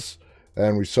Satrazemis.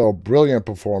 And we saw brilliant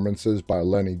performances by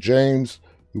Lenny James,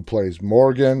 who plays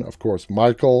Morgan, of course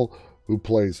Michael, who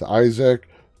plays Isaac.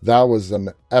 That was an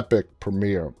epic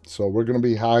premiere. So we're going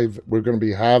to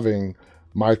be having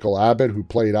Michael Abbott, who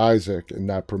played Isaac, in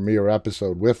that premiere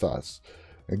episode with us.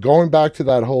 And going back to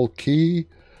that whole key,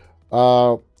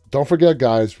 don't forget,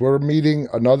 guys, we're meeting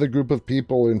another group of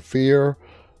people in Fear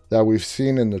that we've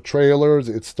seen in the trailers.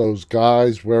 It's those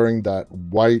guys wearing that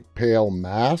white pale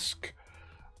mask.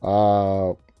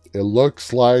 It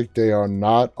looks like they are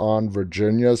not on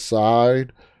Virginia's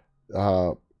side.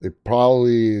 It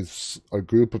probably is a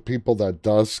group of people that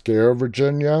does scare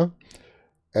Virginia.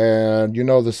 And you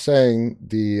know the saying,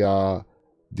 the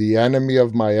enemy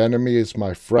of my enemy is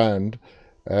my friend.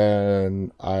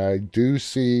 And I do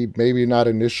see, maybe not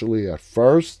initially at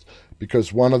first,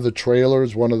 because one of the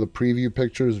trailers, one of the preview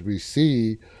pictures we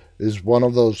see is one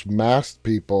of those masked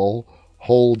people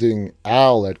holding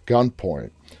Al at gunpoint.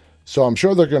 So I'm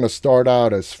sure they're going to start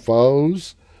out as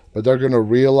foes, but they're going to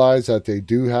realize that they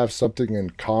do have something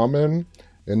in common,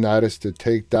 and that is to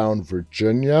take down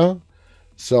Virginia.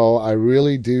 So I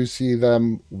really do see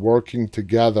them working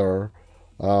together,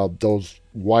 those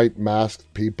white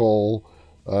masked people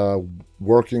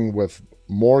working with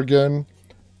Morgan,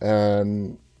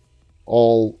 and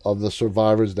all of the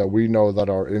survivors that we know that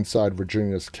are inside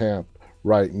Virginia's camp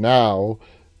right now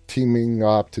teaming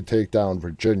up to take down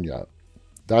Virginia.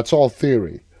 That's all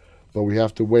theory, but we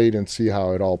have to wait and see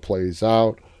how it all plays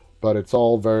out. But it's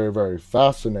all very, very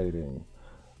fascinating.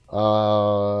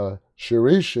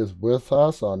 Shirish is with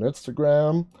us on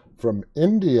Instagram from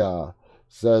India.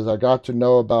 Says, I got to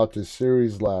know about this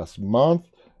series last month,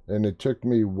 and it took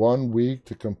me 1 week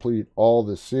to complete all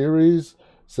the series.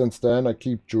 Since then, I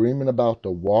keep dreaming about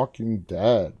The Walking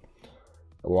Dead.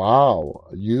 Wow,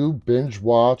 you binge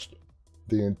watched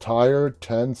the entire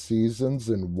 10 seasons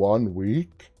in 1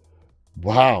 week?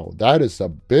 Wow, that is a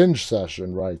binge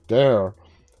session right there.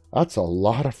 That's a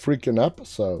lot of freaking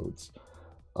episodes.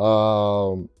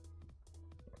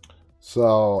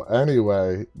 So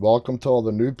anyway, welcome to all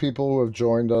the new people who have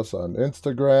joined us on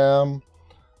Instagram.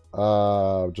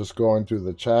 Just going through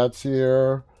the chats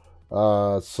here.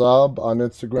 Sub on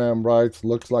Instagram writes,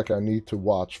 looks like I need to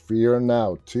watch Fear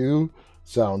now too.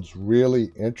 Sounds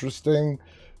really interesting.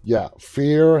 Yeah,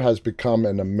 Fear has become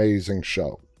an amazing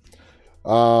show.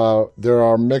 There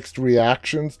are mixed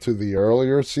reactions to the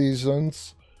earlier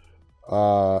seasons.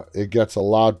 It gets a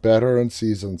lot better in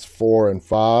seasons 4 and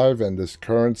 5, and this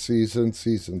current season,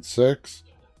 season 6,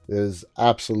 is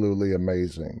absolutely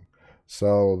amazing.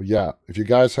 So yeah, if you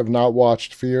guys have not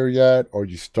watched Fear yet, or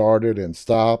you started and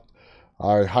stopped,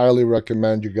 I highly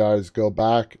recommend you guys go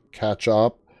back, catch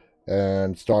up,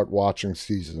 and start watching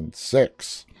season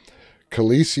 6.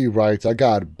 Khaleesi writes, I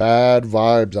got bad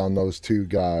vibes on those two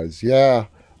guys. Yeah,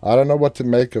 I don't know what to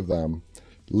make of them.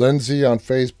 Lindsay on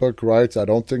Facebook writes, I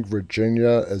don't think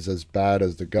Virginia is as bad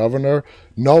as the governor.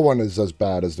 No one is as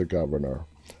bad as the governor.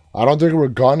 I don't think we're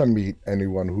gonna meet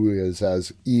anyone who is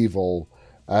as evil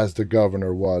as the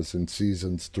governor was in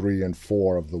seasons 3 and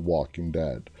 4 of The Walking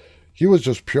Dead. He was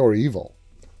just pure evil.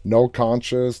 No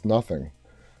conscience, nothing.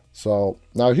 So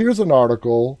now here's an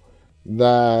article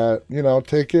that,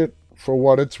 take it for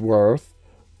what it's worth,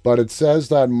 but it says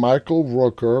that Michael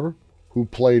Rooker, who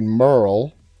played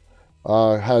Merle,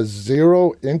 has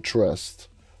zero interest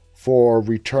for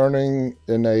returning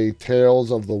in a Tales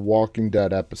of the Walking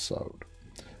Dead episode.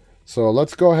 So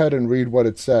let's go ahead and read what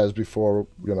it says before,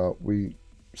 we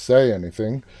say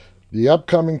anything. The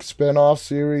upcoming spin-off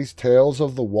series Tales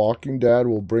of the Walking Dead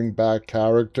will bring back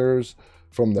characters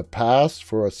from the past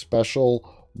for a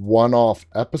special one-off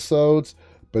episodes,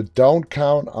 but don't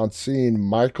count on seeing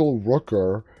Michael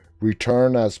Rooker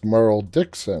return as Merle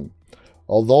Dixon.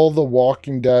 Although The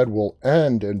Walking Dead will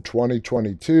end in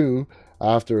 2022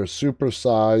 after a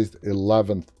supersized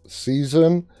 11th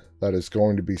season that is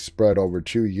going to be spread over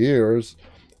 2 years,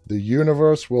 the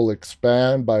universe will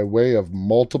expand by way of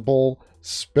multiple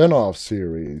spin-off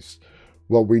series.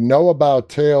 What we know about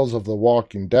Tales of the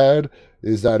Walking Dead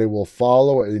is that it will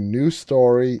follow a new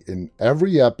story in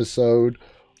every episode,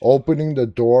 opening the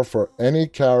door for any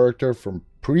character from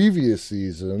previous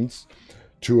seasons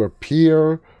to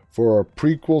appear for a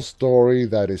prequel story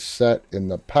that is set in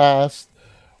the past.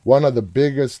 One of the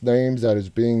biggest names that is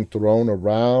being thrown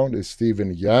around is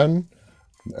Steven Yeun,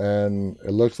 and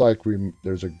it looks like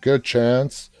there's a good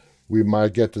chance we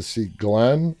might get to see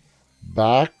Glenn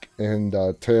back in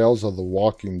the Tales of the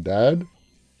Walking Dead,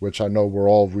 which I know we're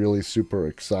all really super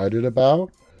excited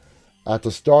about. At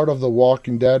the start of The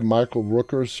Walking Dead, Michael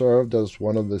Rooker served as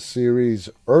one of the series'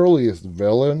 earliest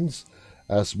villains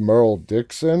as Merle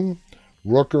Dixon.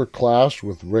 Rooker clashed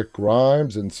with Rick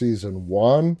Grimes in season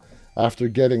 1 after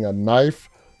getting a knife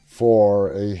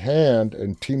for a hand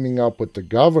and teaming up with the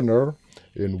governor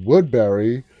in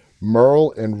Woodbury.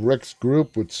 Merle and Rick's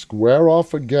group would square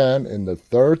off again in the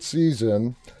 3rd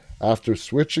season after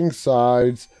switching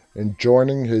sides and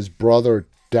joining his brother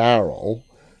Daryl.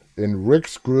 In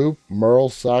Rick's group, Merle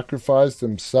sacrificed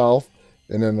himself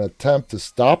in an attempt to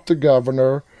stop the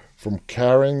governor from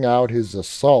carrying out his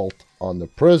assault on the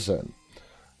prison.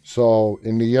 So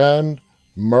in the end,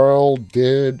 Merle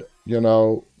did,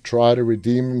 try to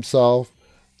redeem himself.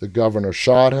 The governor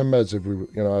shot him, as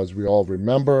we all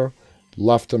remember,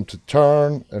 left him to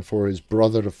turn and for his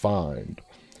brother to find.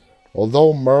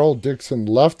 Although Merle Dixon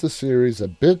left the series a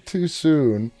bit too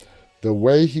soon, the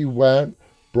way he went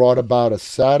brought about a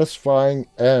satisfying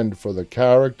end for the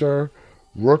character.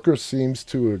 Rooker seems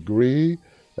to agree,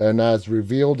 and as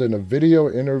revealed in a video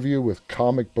interview with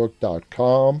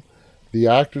comicbook.com, the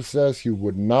actor says he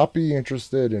would not be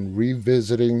interested in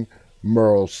revisiting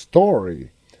Merle's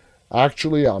story.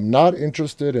 Actually, I'm not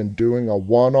interested in doing a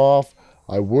one-off.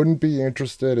 I wouldn't be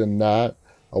interested in that.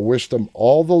 I wish them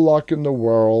all the luck in the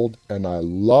world, and I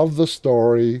love the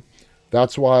story.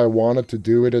 That's why I wanted to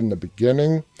do it in the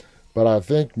beginning. But I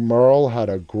think Merle had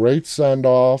a great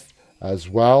send-off as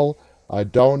well. I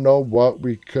don't know what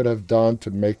we could have done to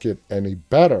make it any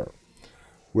better.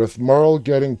 With Merle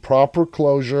getting proper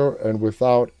closure and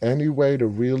without any way to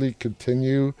really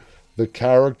continue the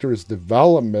character's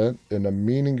development in a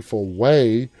meaningful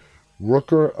way,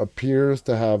 Rooker appears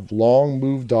to have long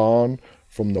moved on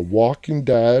from The Walking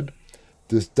Dead.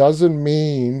 This doesn't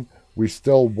mean we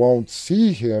still won't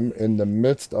see him in the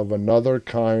midst of another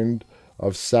kind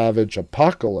of savage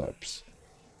apocalypse.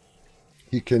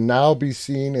 He can now be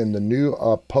seen in the new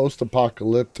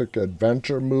post-apocalyptic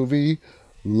adventure movie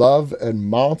Love and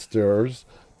Monsters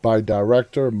by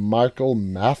director Michael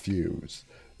Matthews.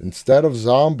 Instead of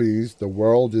zombies, the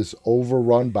world is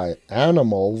overrun by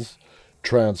animals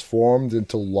transformed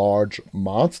into large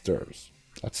monsters.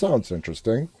 That sounds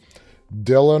interesting.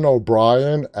 Dylan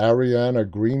O'Brien, Ariana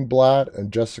Greenblatt,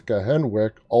 and Jessica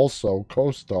Henwick also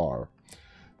co-star.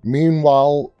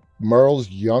 Meanwhile, Merle's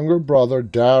younger brother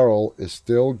Daryl is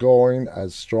still going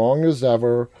as strong as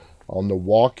ever on The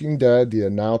Walking Dead. The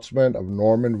announcement of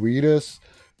Norman Reedus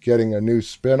getting a new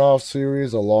spin-off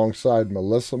series alongside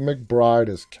Melissa McBride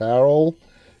as Carol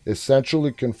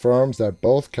essentially confirms that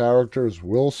both characters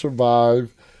will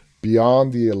survive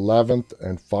beyond the 11th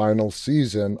and final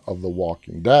season of The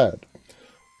Walking Dead.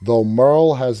 Though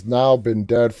Merle has now been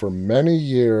dead for many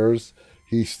years,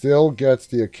 he still gets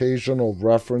the occasional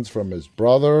reference from his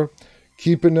brother,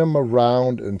 keeping him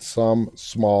around in some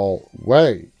small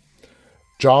way.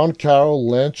 John Carroll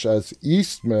Lynch as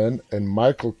Eastman and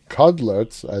Michael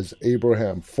Cudlitz as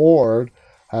Abraham Ford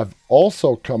have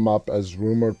also come up as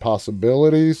rumored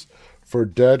possibilities for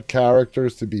dead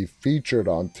characters to be featured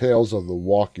on Tales of the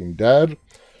Walking Dead.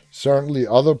 Certainly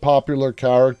other popular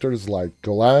characters like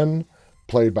Glenn,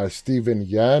 played by Stephen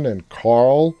Yen, and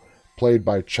Carl, played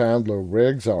by Chandler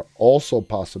Riggs, are also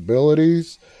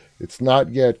possibilities. It's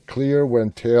not yet clear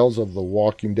when Tales of the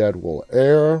Walking Dead will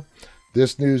air.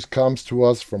 This news comes to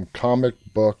us from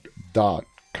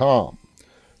comicbook.com.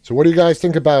 So what do you guys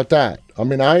think about that? I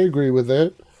mean, I agree with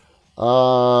it.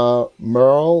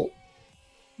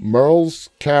 Merle's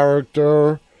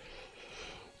character,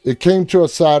 it came to a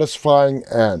satisfying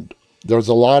end. There's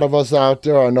a lot of us out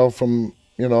there, I know from,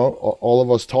 all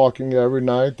of us talking every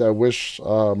night, that wish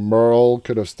Merle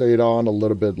could have stayed on a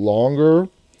little bit longer.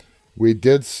 We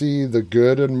did see the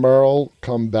good in Merle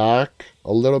come back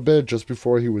a little bit just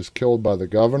before he was killed by the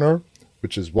governor,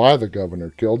 which is why the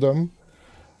governor killed him.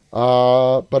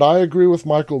 But I agree with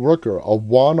Michael Rooker. A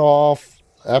one-off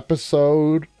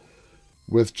episode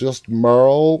with just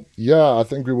Merle, yeah, I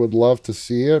think we would love to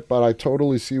see it, but I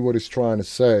totally see what he's trying to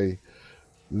say.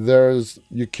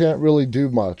 You can't really do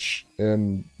much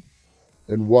in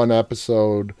one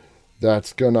episode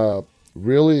that's gonna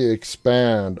really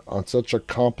expand on such a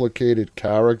complicated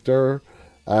character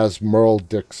as Merle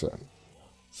Dixon.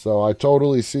 So I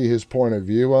totally see his point of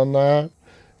view on that.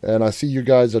 And I see you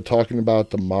guys are talking about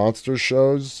the monster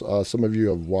shows. Some of you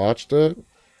have watched it.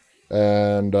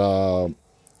 And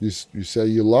you say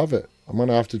you love it. I'm going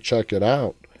to have to check it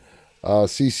out.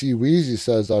 CC Weezy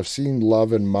says, I've seen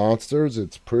Love and Monsters.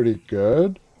 It's pretty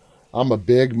good. I'm a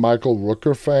big Michael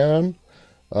Rooker fan.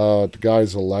 The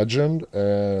guy's a legend.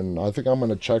 And I think I'm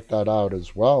going to check that out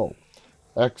as well.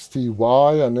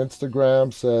 XTY on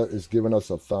Instagram is giving us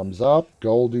a thumbs up.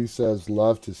 Goldie says,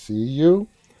 love to see you.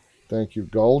 Thank you,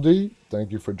 Goldie.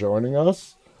 Thank you for joining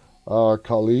us.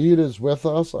 Khalid is with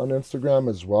us on Instagram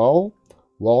as well.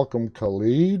 Welcome,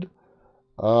 Khalid.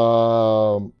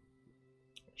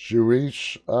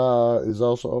 Shirish is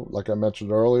also, like I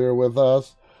mentioned earlier, with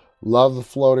us. Love the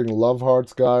floating love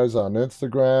hearts guys on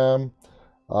Instagram.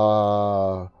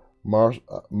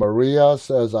 Maria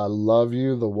says, I love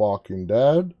you, The Walking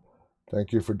Dead.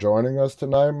 Thank you for joining us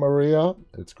tonight, Maria.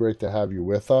 It's great to have you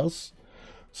with us.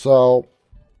 So,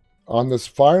 on this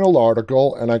final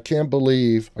article, and I can't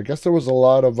believe, I guess there was a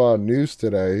lot of news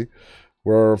today.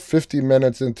 We're 50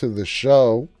 minutes into the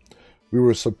show. We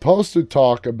were supposed to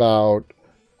talk about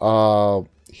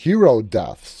hero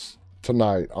deaths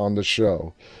tonight on the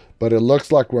show, but it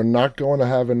looks like we're not going to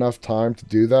have enough time to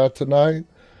do that tonight.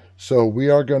 So we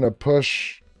are going to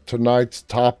push tonight's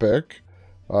topic,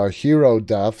 hero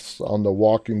deaths on The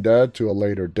Walking Dead, to a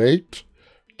later date.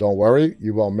 Don't worry,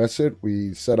 you won't miss it.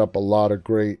 We set up a lot of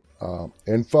great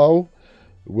info.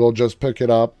 We'll just pick it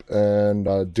up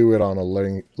and do it on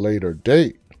a later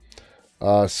date.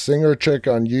 Singer Chick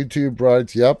on YouTube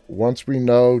writes, yep, once we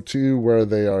know too where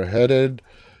they are headed,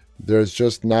 there's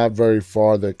just not very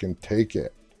far they can take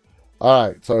it.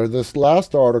 Alright, so this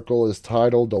last article is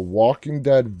titled, A Walking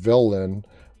Dead Villain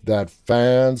That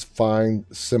Fans Find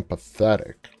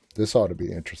Sympathetic. This ought to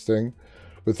be interesting.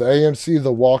 With AMC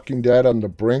The Walking Dead on the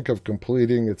brink of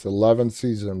completing its 11th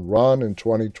season run in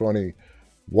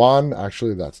 2021,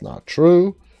 actually, that's not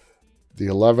true. The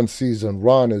 11th season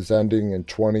run is ending in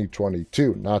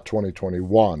 2022, not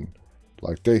 2021,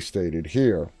 like they stated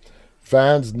here.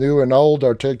 Fans new and old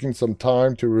are taking some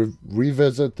time to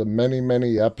revisit the many,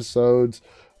 many episodes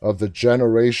of the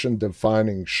generation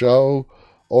defining show.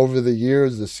 Over the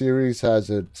years, the series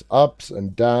has its ups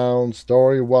and downs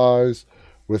story wise,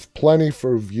 with plenty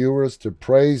for viewers to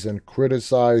praise and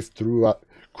criticize throughout.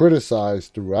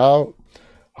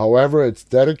 However, its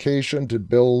dedication to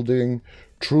building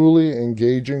truly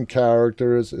engaging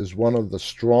characters is one of the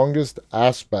strongest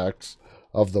aspects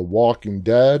of The Walking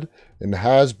Dead and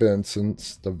has been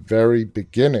since the very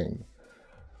beginning.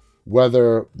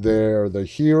 Whether they're the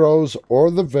heroes or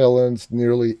the villains,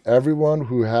 nearly everyone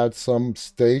who had some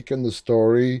stake in the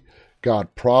story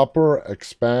got proper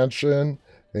expansion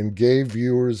and gave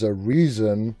viewers a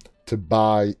reason to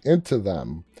buy into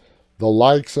them. The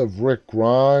likes of Rick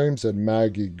Grimes and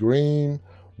Maggie Green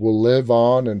will live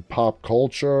on in pop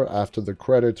culture after the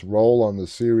credits roll on the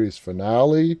series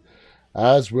finale,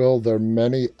 as will their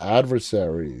many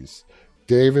adversaries.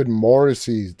 David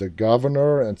Morrissey's The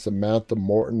Governor and Samantha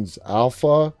Morton's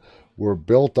Alpha were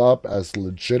built up as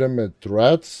legitimate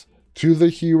threats to the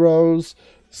heroes,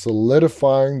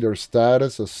 solidifying their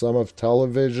status as some of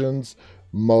television's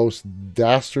most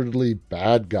dastardly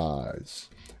bad guys.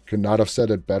 Could not have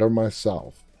said it better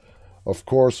myself. Of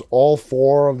course, all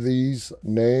four of these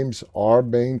names are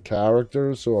main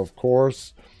characters, so of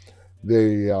course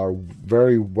they are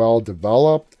very well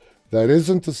developed. That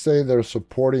isn't to say their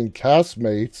supporting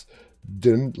castmates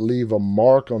didn't leave a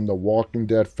mark on the Walking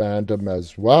Dead fandom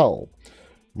as well.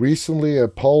 Recently, a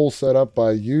poll set up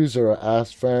by a user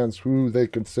asked fans who they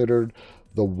considered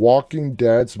The Walking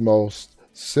Dead's most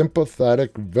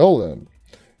sympathetic villain.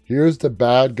 Here's the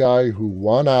bad guy who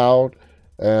won out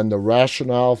and the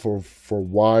rationale for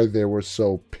why they were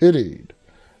so pitied.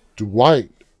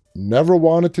 Dwight never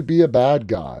wanted to be a bad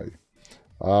guy.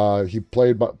 He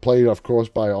played, of course,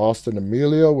 by Austin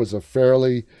Amelio, was a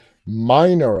fairly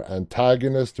minor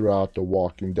antagonist throughout The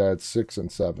Walking Dead 6 and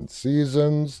 7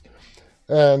 seasons.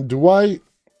 And Dwight,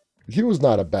 he was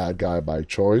not a bad guy by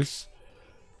choice.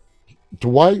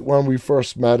 Dwight, when we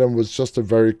first met him, was just a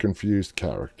very confused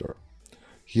character.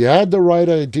 He had the right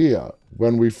idea.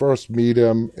 When we first meet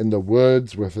him in the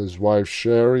woods with his wife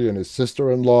Sherry and his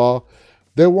sister-in-law,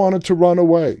 they wanted to run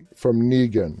away from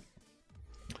Negan.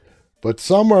 But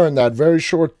somewhere in that very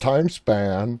short time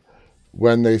span,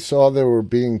 when they saw they were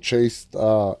being chased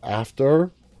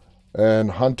after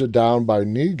and hunted down by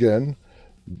Negan,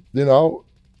 Daryl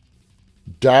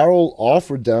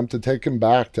offered them to take him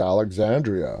back to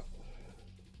Alexandria.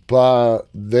 But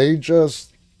they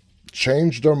just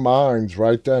changed their minds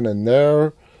right then and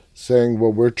there, saying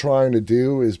what we're trying to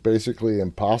do is basically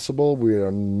impossible. We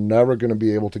are never going to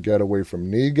be able to get away from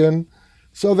Negan.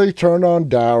 So they turn on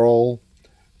Daryl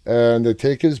and they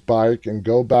take his bike and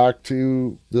go back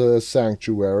to the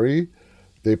sanctuary.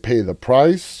 They pay the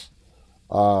price.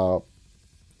 Negan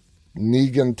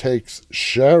takes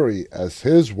Sherry as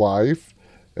his wife.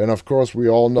 And of course, we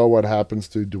all know what happens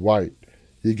to Dwight.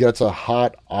 He gets a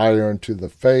hot iron to the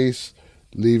face,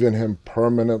 leaving him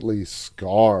permanently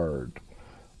scarred.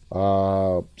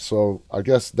 So I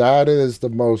guess that is the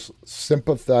most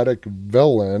sympathetic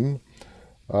villain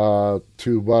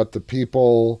to what the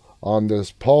people on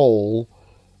this poll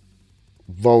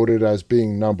voted as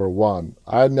being number one.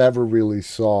 I never really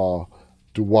saw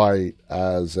Dwight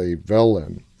as a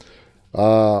villain.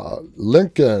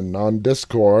 Lincoln on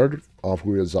Discord,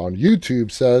 who is on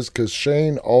YouTube, says, because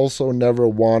Shane also never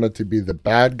wanted to be the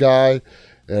bad guy,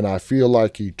 and I feel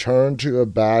like he turned to a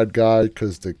bad guy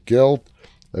because the guilt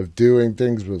of doing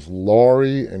things with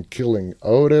Lori and killing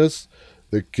Otis,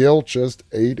 the guilt just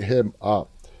ate him up.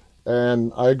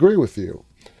 And I agree with you.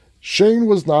 Shane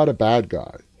was not a bad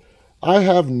guy. I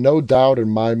have no doubt in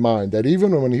my mind that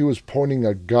even when he was pointing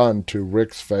a gun to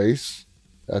Rick's face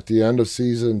at the end of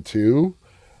season 2,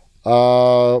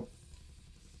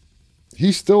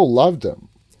 he still loved him.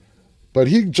 But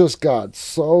he just got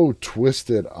so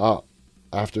twisted up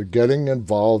after getting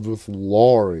involved with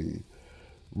Lori,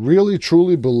 really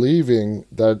truly believing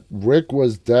that Rick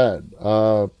was dead,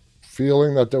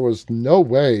 feeling that there was no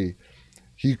way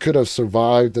he could have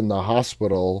survived in the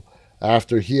hospital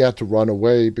after he had to run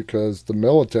away because the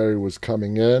military was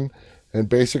coming in and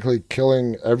basically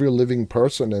killing every living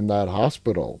person in that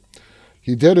hospital.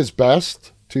 He did his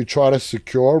best to try to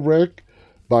secure Rick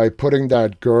by putting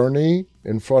that gurney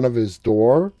in front of his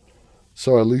door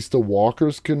so at least the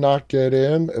walkers could not get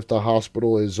in if the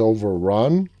hospital is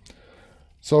overrun.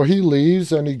 So he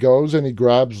leaves and he goes and he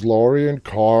grabs Lori and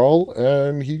Carl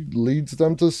and he leads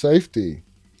them to safety.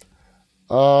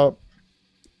 Uh,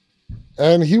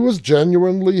 and he was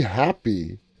genuinely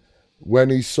happy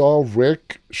when he saw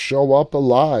Rick show up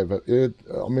alive.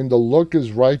 I mean, the look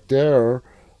is right there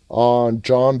on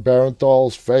John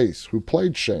Barenthal's face, who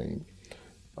played Shane.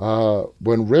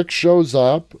 When Rick shows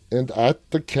up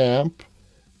at the camp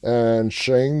and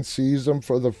Shane sees him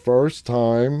for the first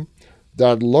time,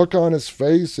 that look on his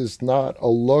face is not a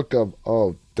look of,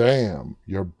 oh, damn,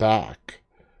 you're back.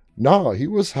 No, he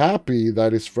was happy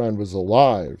that his friend was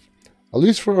alive, at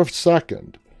least for a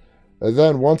second. And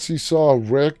then once he saw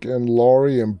Rick and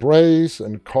Lori embrace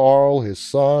and Carl, his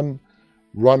son,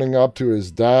 running up to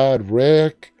his dad,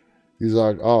 Rick, he's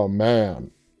like, oh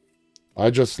man,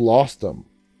 I just lost him.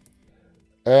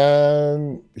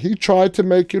 And he tried to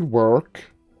make it work.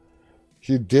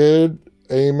 He did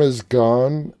aim his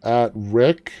gun at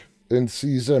Rick in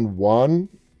season 1,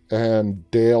 and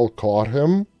Dale caught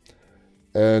him.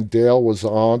 And Dale was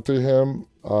on to him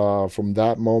from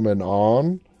that moment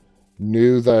on.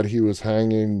 Knew that he was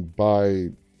hanging by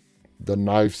the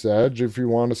knife's edge, if you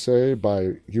want to say.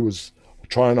 He was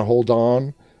trying to hold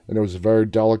on, and it was a very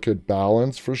delicate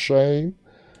balance for Shane.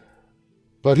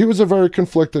 But he was a very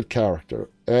conflicted character.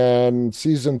 And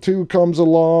season 2 comes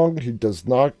along. He does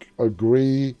not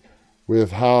agree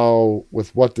with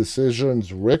what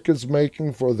decisions Rick is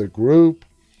making for the group.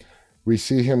 We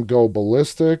see him go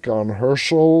ballistic on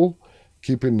Herschel,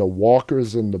 keeping the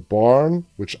walkers in the barn,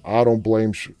 which I don't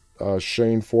blame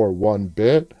Shane for one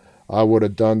bit. I would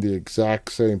have done the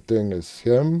exact same thing as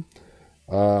him,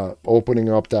 opening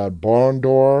up that barn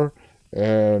door,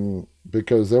 and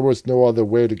because there was no other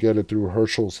way to get it through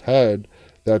Herschel's head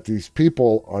that these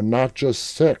people are not just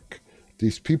sick,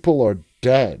 these people are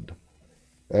dead.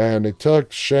 And it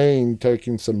took Shane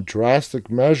taking some drastic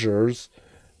measures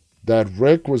that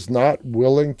Rick was not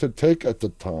willing to take at the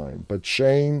time. But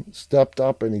Shane stepped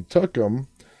up and he took them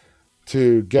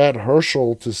to get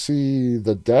Herschel to see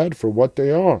the dead for what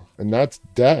they are. And that's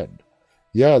dead.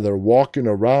 Yeah, they're walking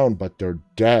around, but they're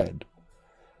dead.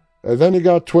 And then he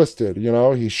got twisted,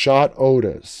 he shot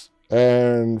Otis.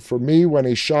 And for me, when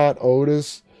he shot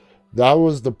Otis, that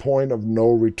was the point of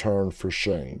no return for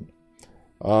Shane.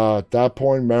 At that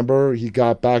point, remember, he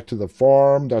got back to the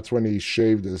farm. That's when he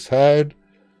shaved his head,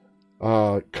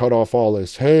 cut off all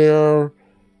his hair.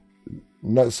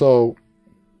 So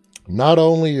not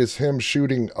only is him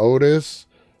shooting Otis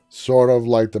sort of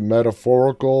like the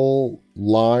metaphorical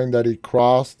line that he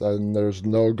crossed and there's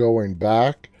no going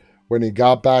back, when he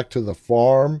got back to the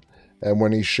farm and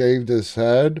when he shaved his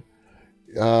head,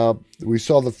 we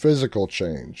saw the physical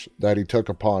change that he took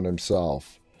upon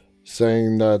himself,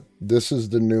 saying that this is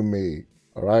the new me,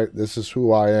 all right? This is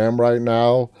who I am right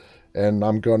now, and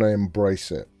I'm going to embrace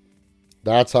it.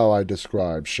 That's how I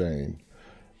describe Shane.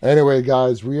 Anyway,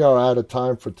 guys, we are out of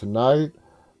time for tonight.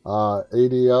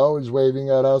 ADO is waving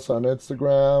at us on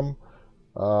Instagram.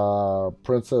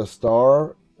 Princess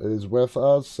Star is with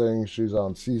us, saying she's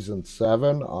on season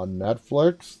 7 on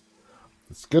Netflix.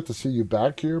 It's good to see you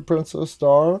back here, Princess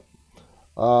Star.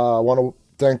 I want to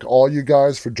thank all you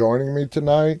guys for joining me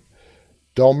tonight.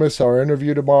 Don't miss our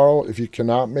interview tomorrow. If you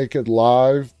cannot make it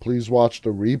live, please watch the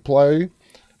replay.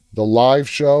 The live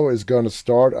show is going to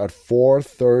start at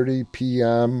 4:30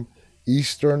 p.m.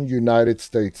 Eastern United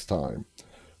States time.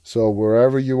 So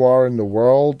wherever you are in the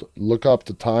world, look up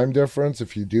the time difference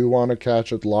if you do want to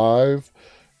catch it live.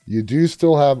 You do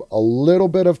still have a little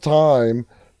bit of time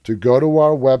to go to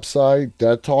our website,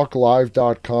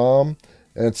 deadtalklive.com,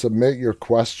 and submit your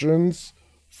questions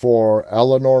for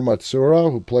Eleanor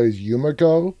Matsura, who plays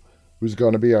Yumiko, who's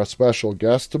going to be our special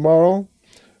guest tomorrow.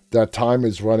 That time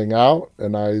is running out,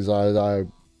 and as I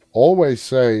always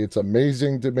say, it's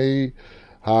amazing to me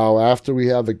how after we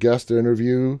have a guest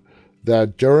interview,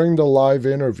 that during the live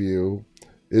interview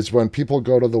is when people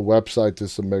go to the website to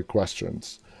submit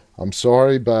questions. I'm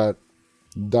sorry, but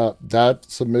that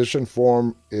submission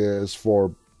form is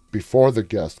for before the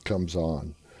guest comes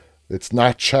on. It's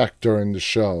not checked during the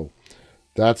show.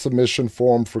 That submission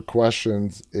form for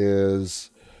questions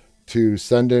is to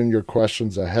send in your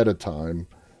questions ahead of time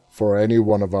for any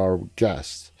one of our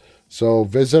guests. So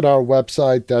visit our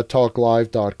website,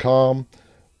 deadtalklive.com,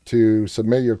 to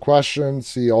submit your questions,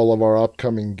 see all of our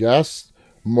upcoming guests.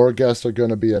 More guests are going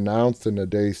to be announced in the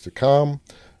days to come.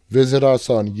 Visit us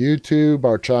on YouTube.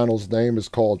 Our channel's name is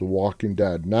called Walking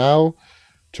Dead Now.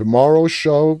 Tomorrow's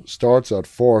show starts at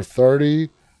 4:30.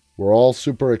 We're all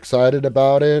super excited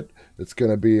about it. It's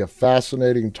going to be a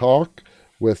fascinating talk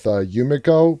with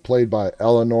Yumiko, played by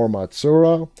Eleanor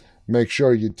Matsura. Make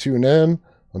sure you tune in.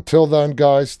 Until then,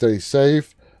 guys, stay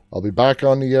safe. I'll be back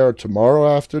on the air tomorrow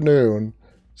afternoon.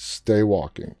 Stay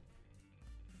walking.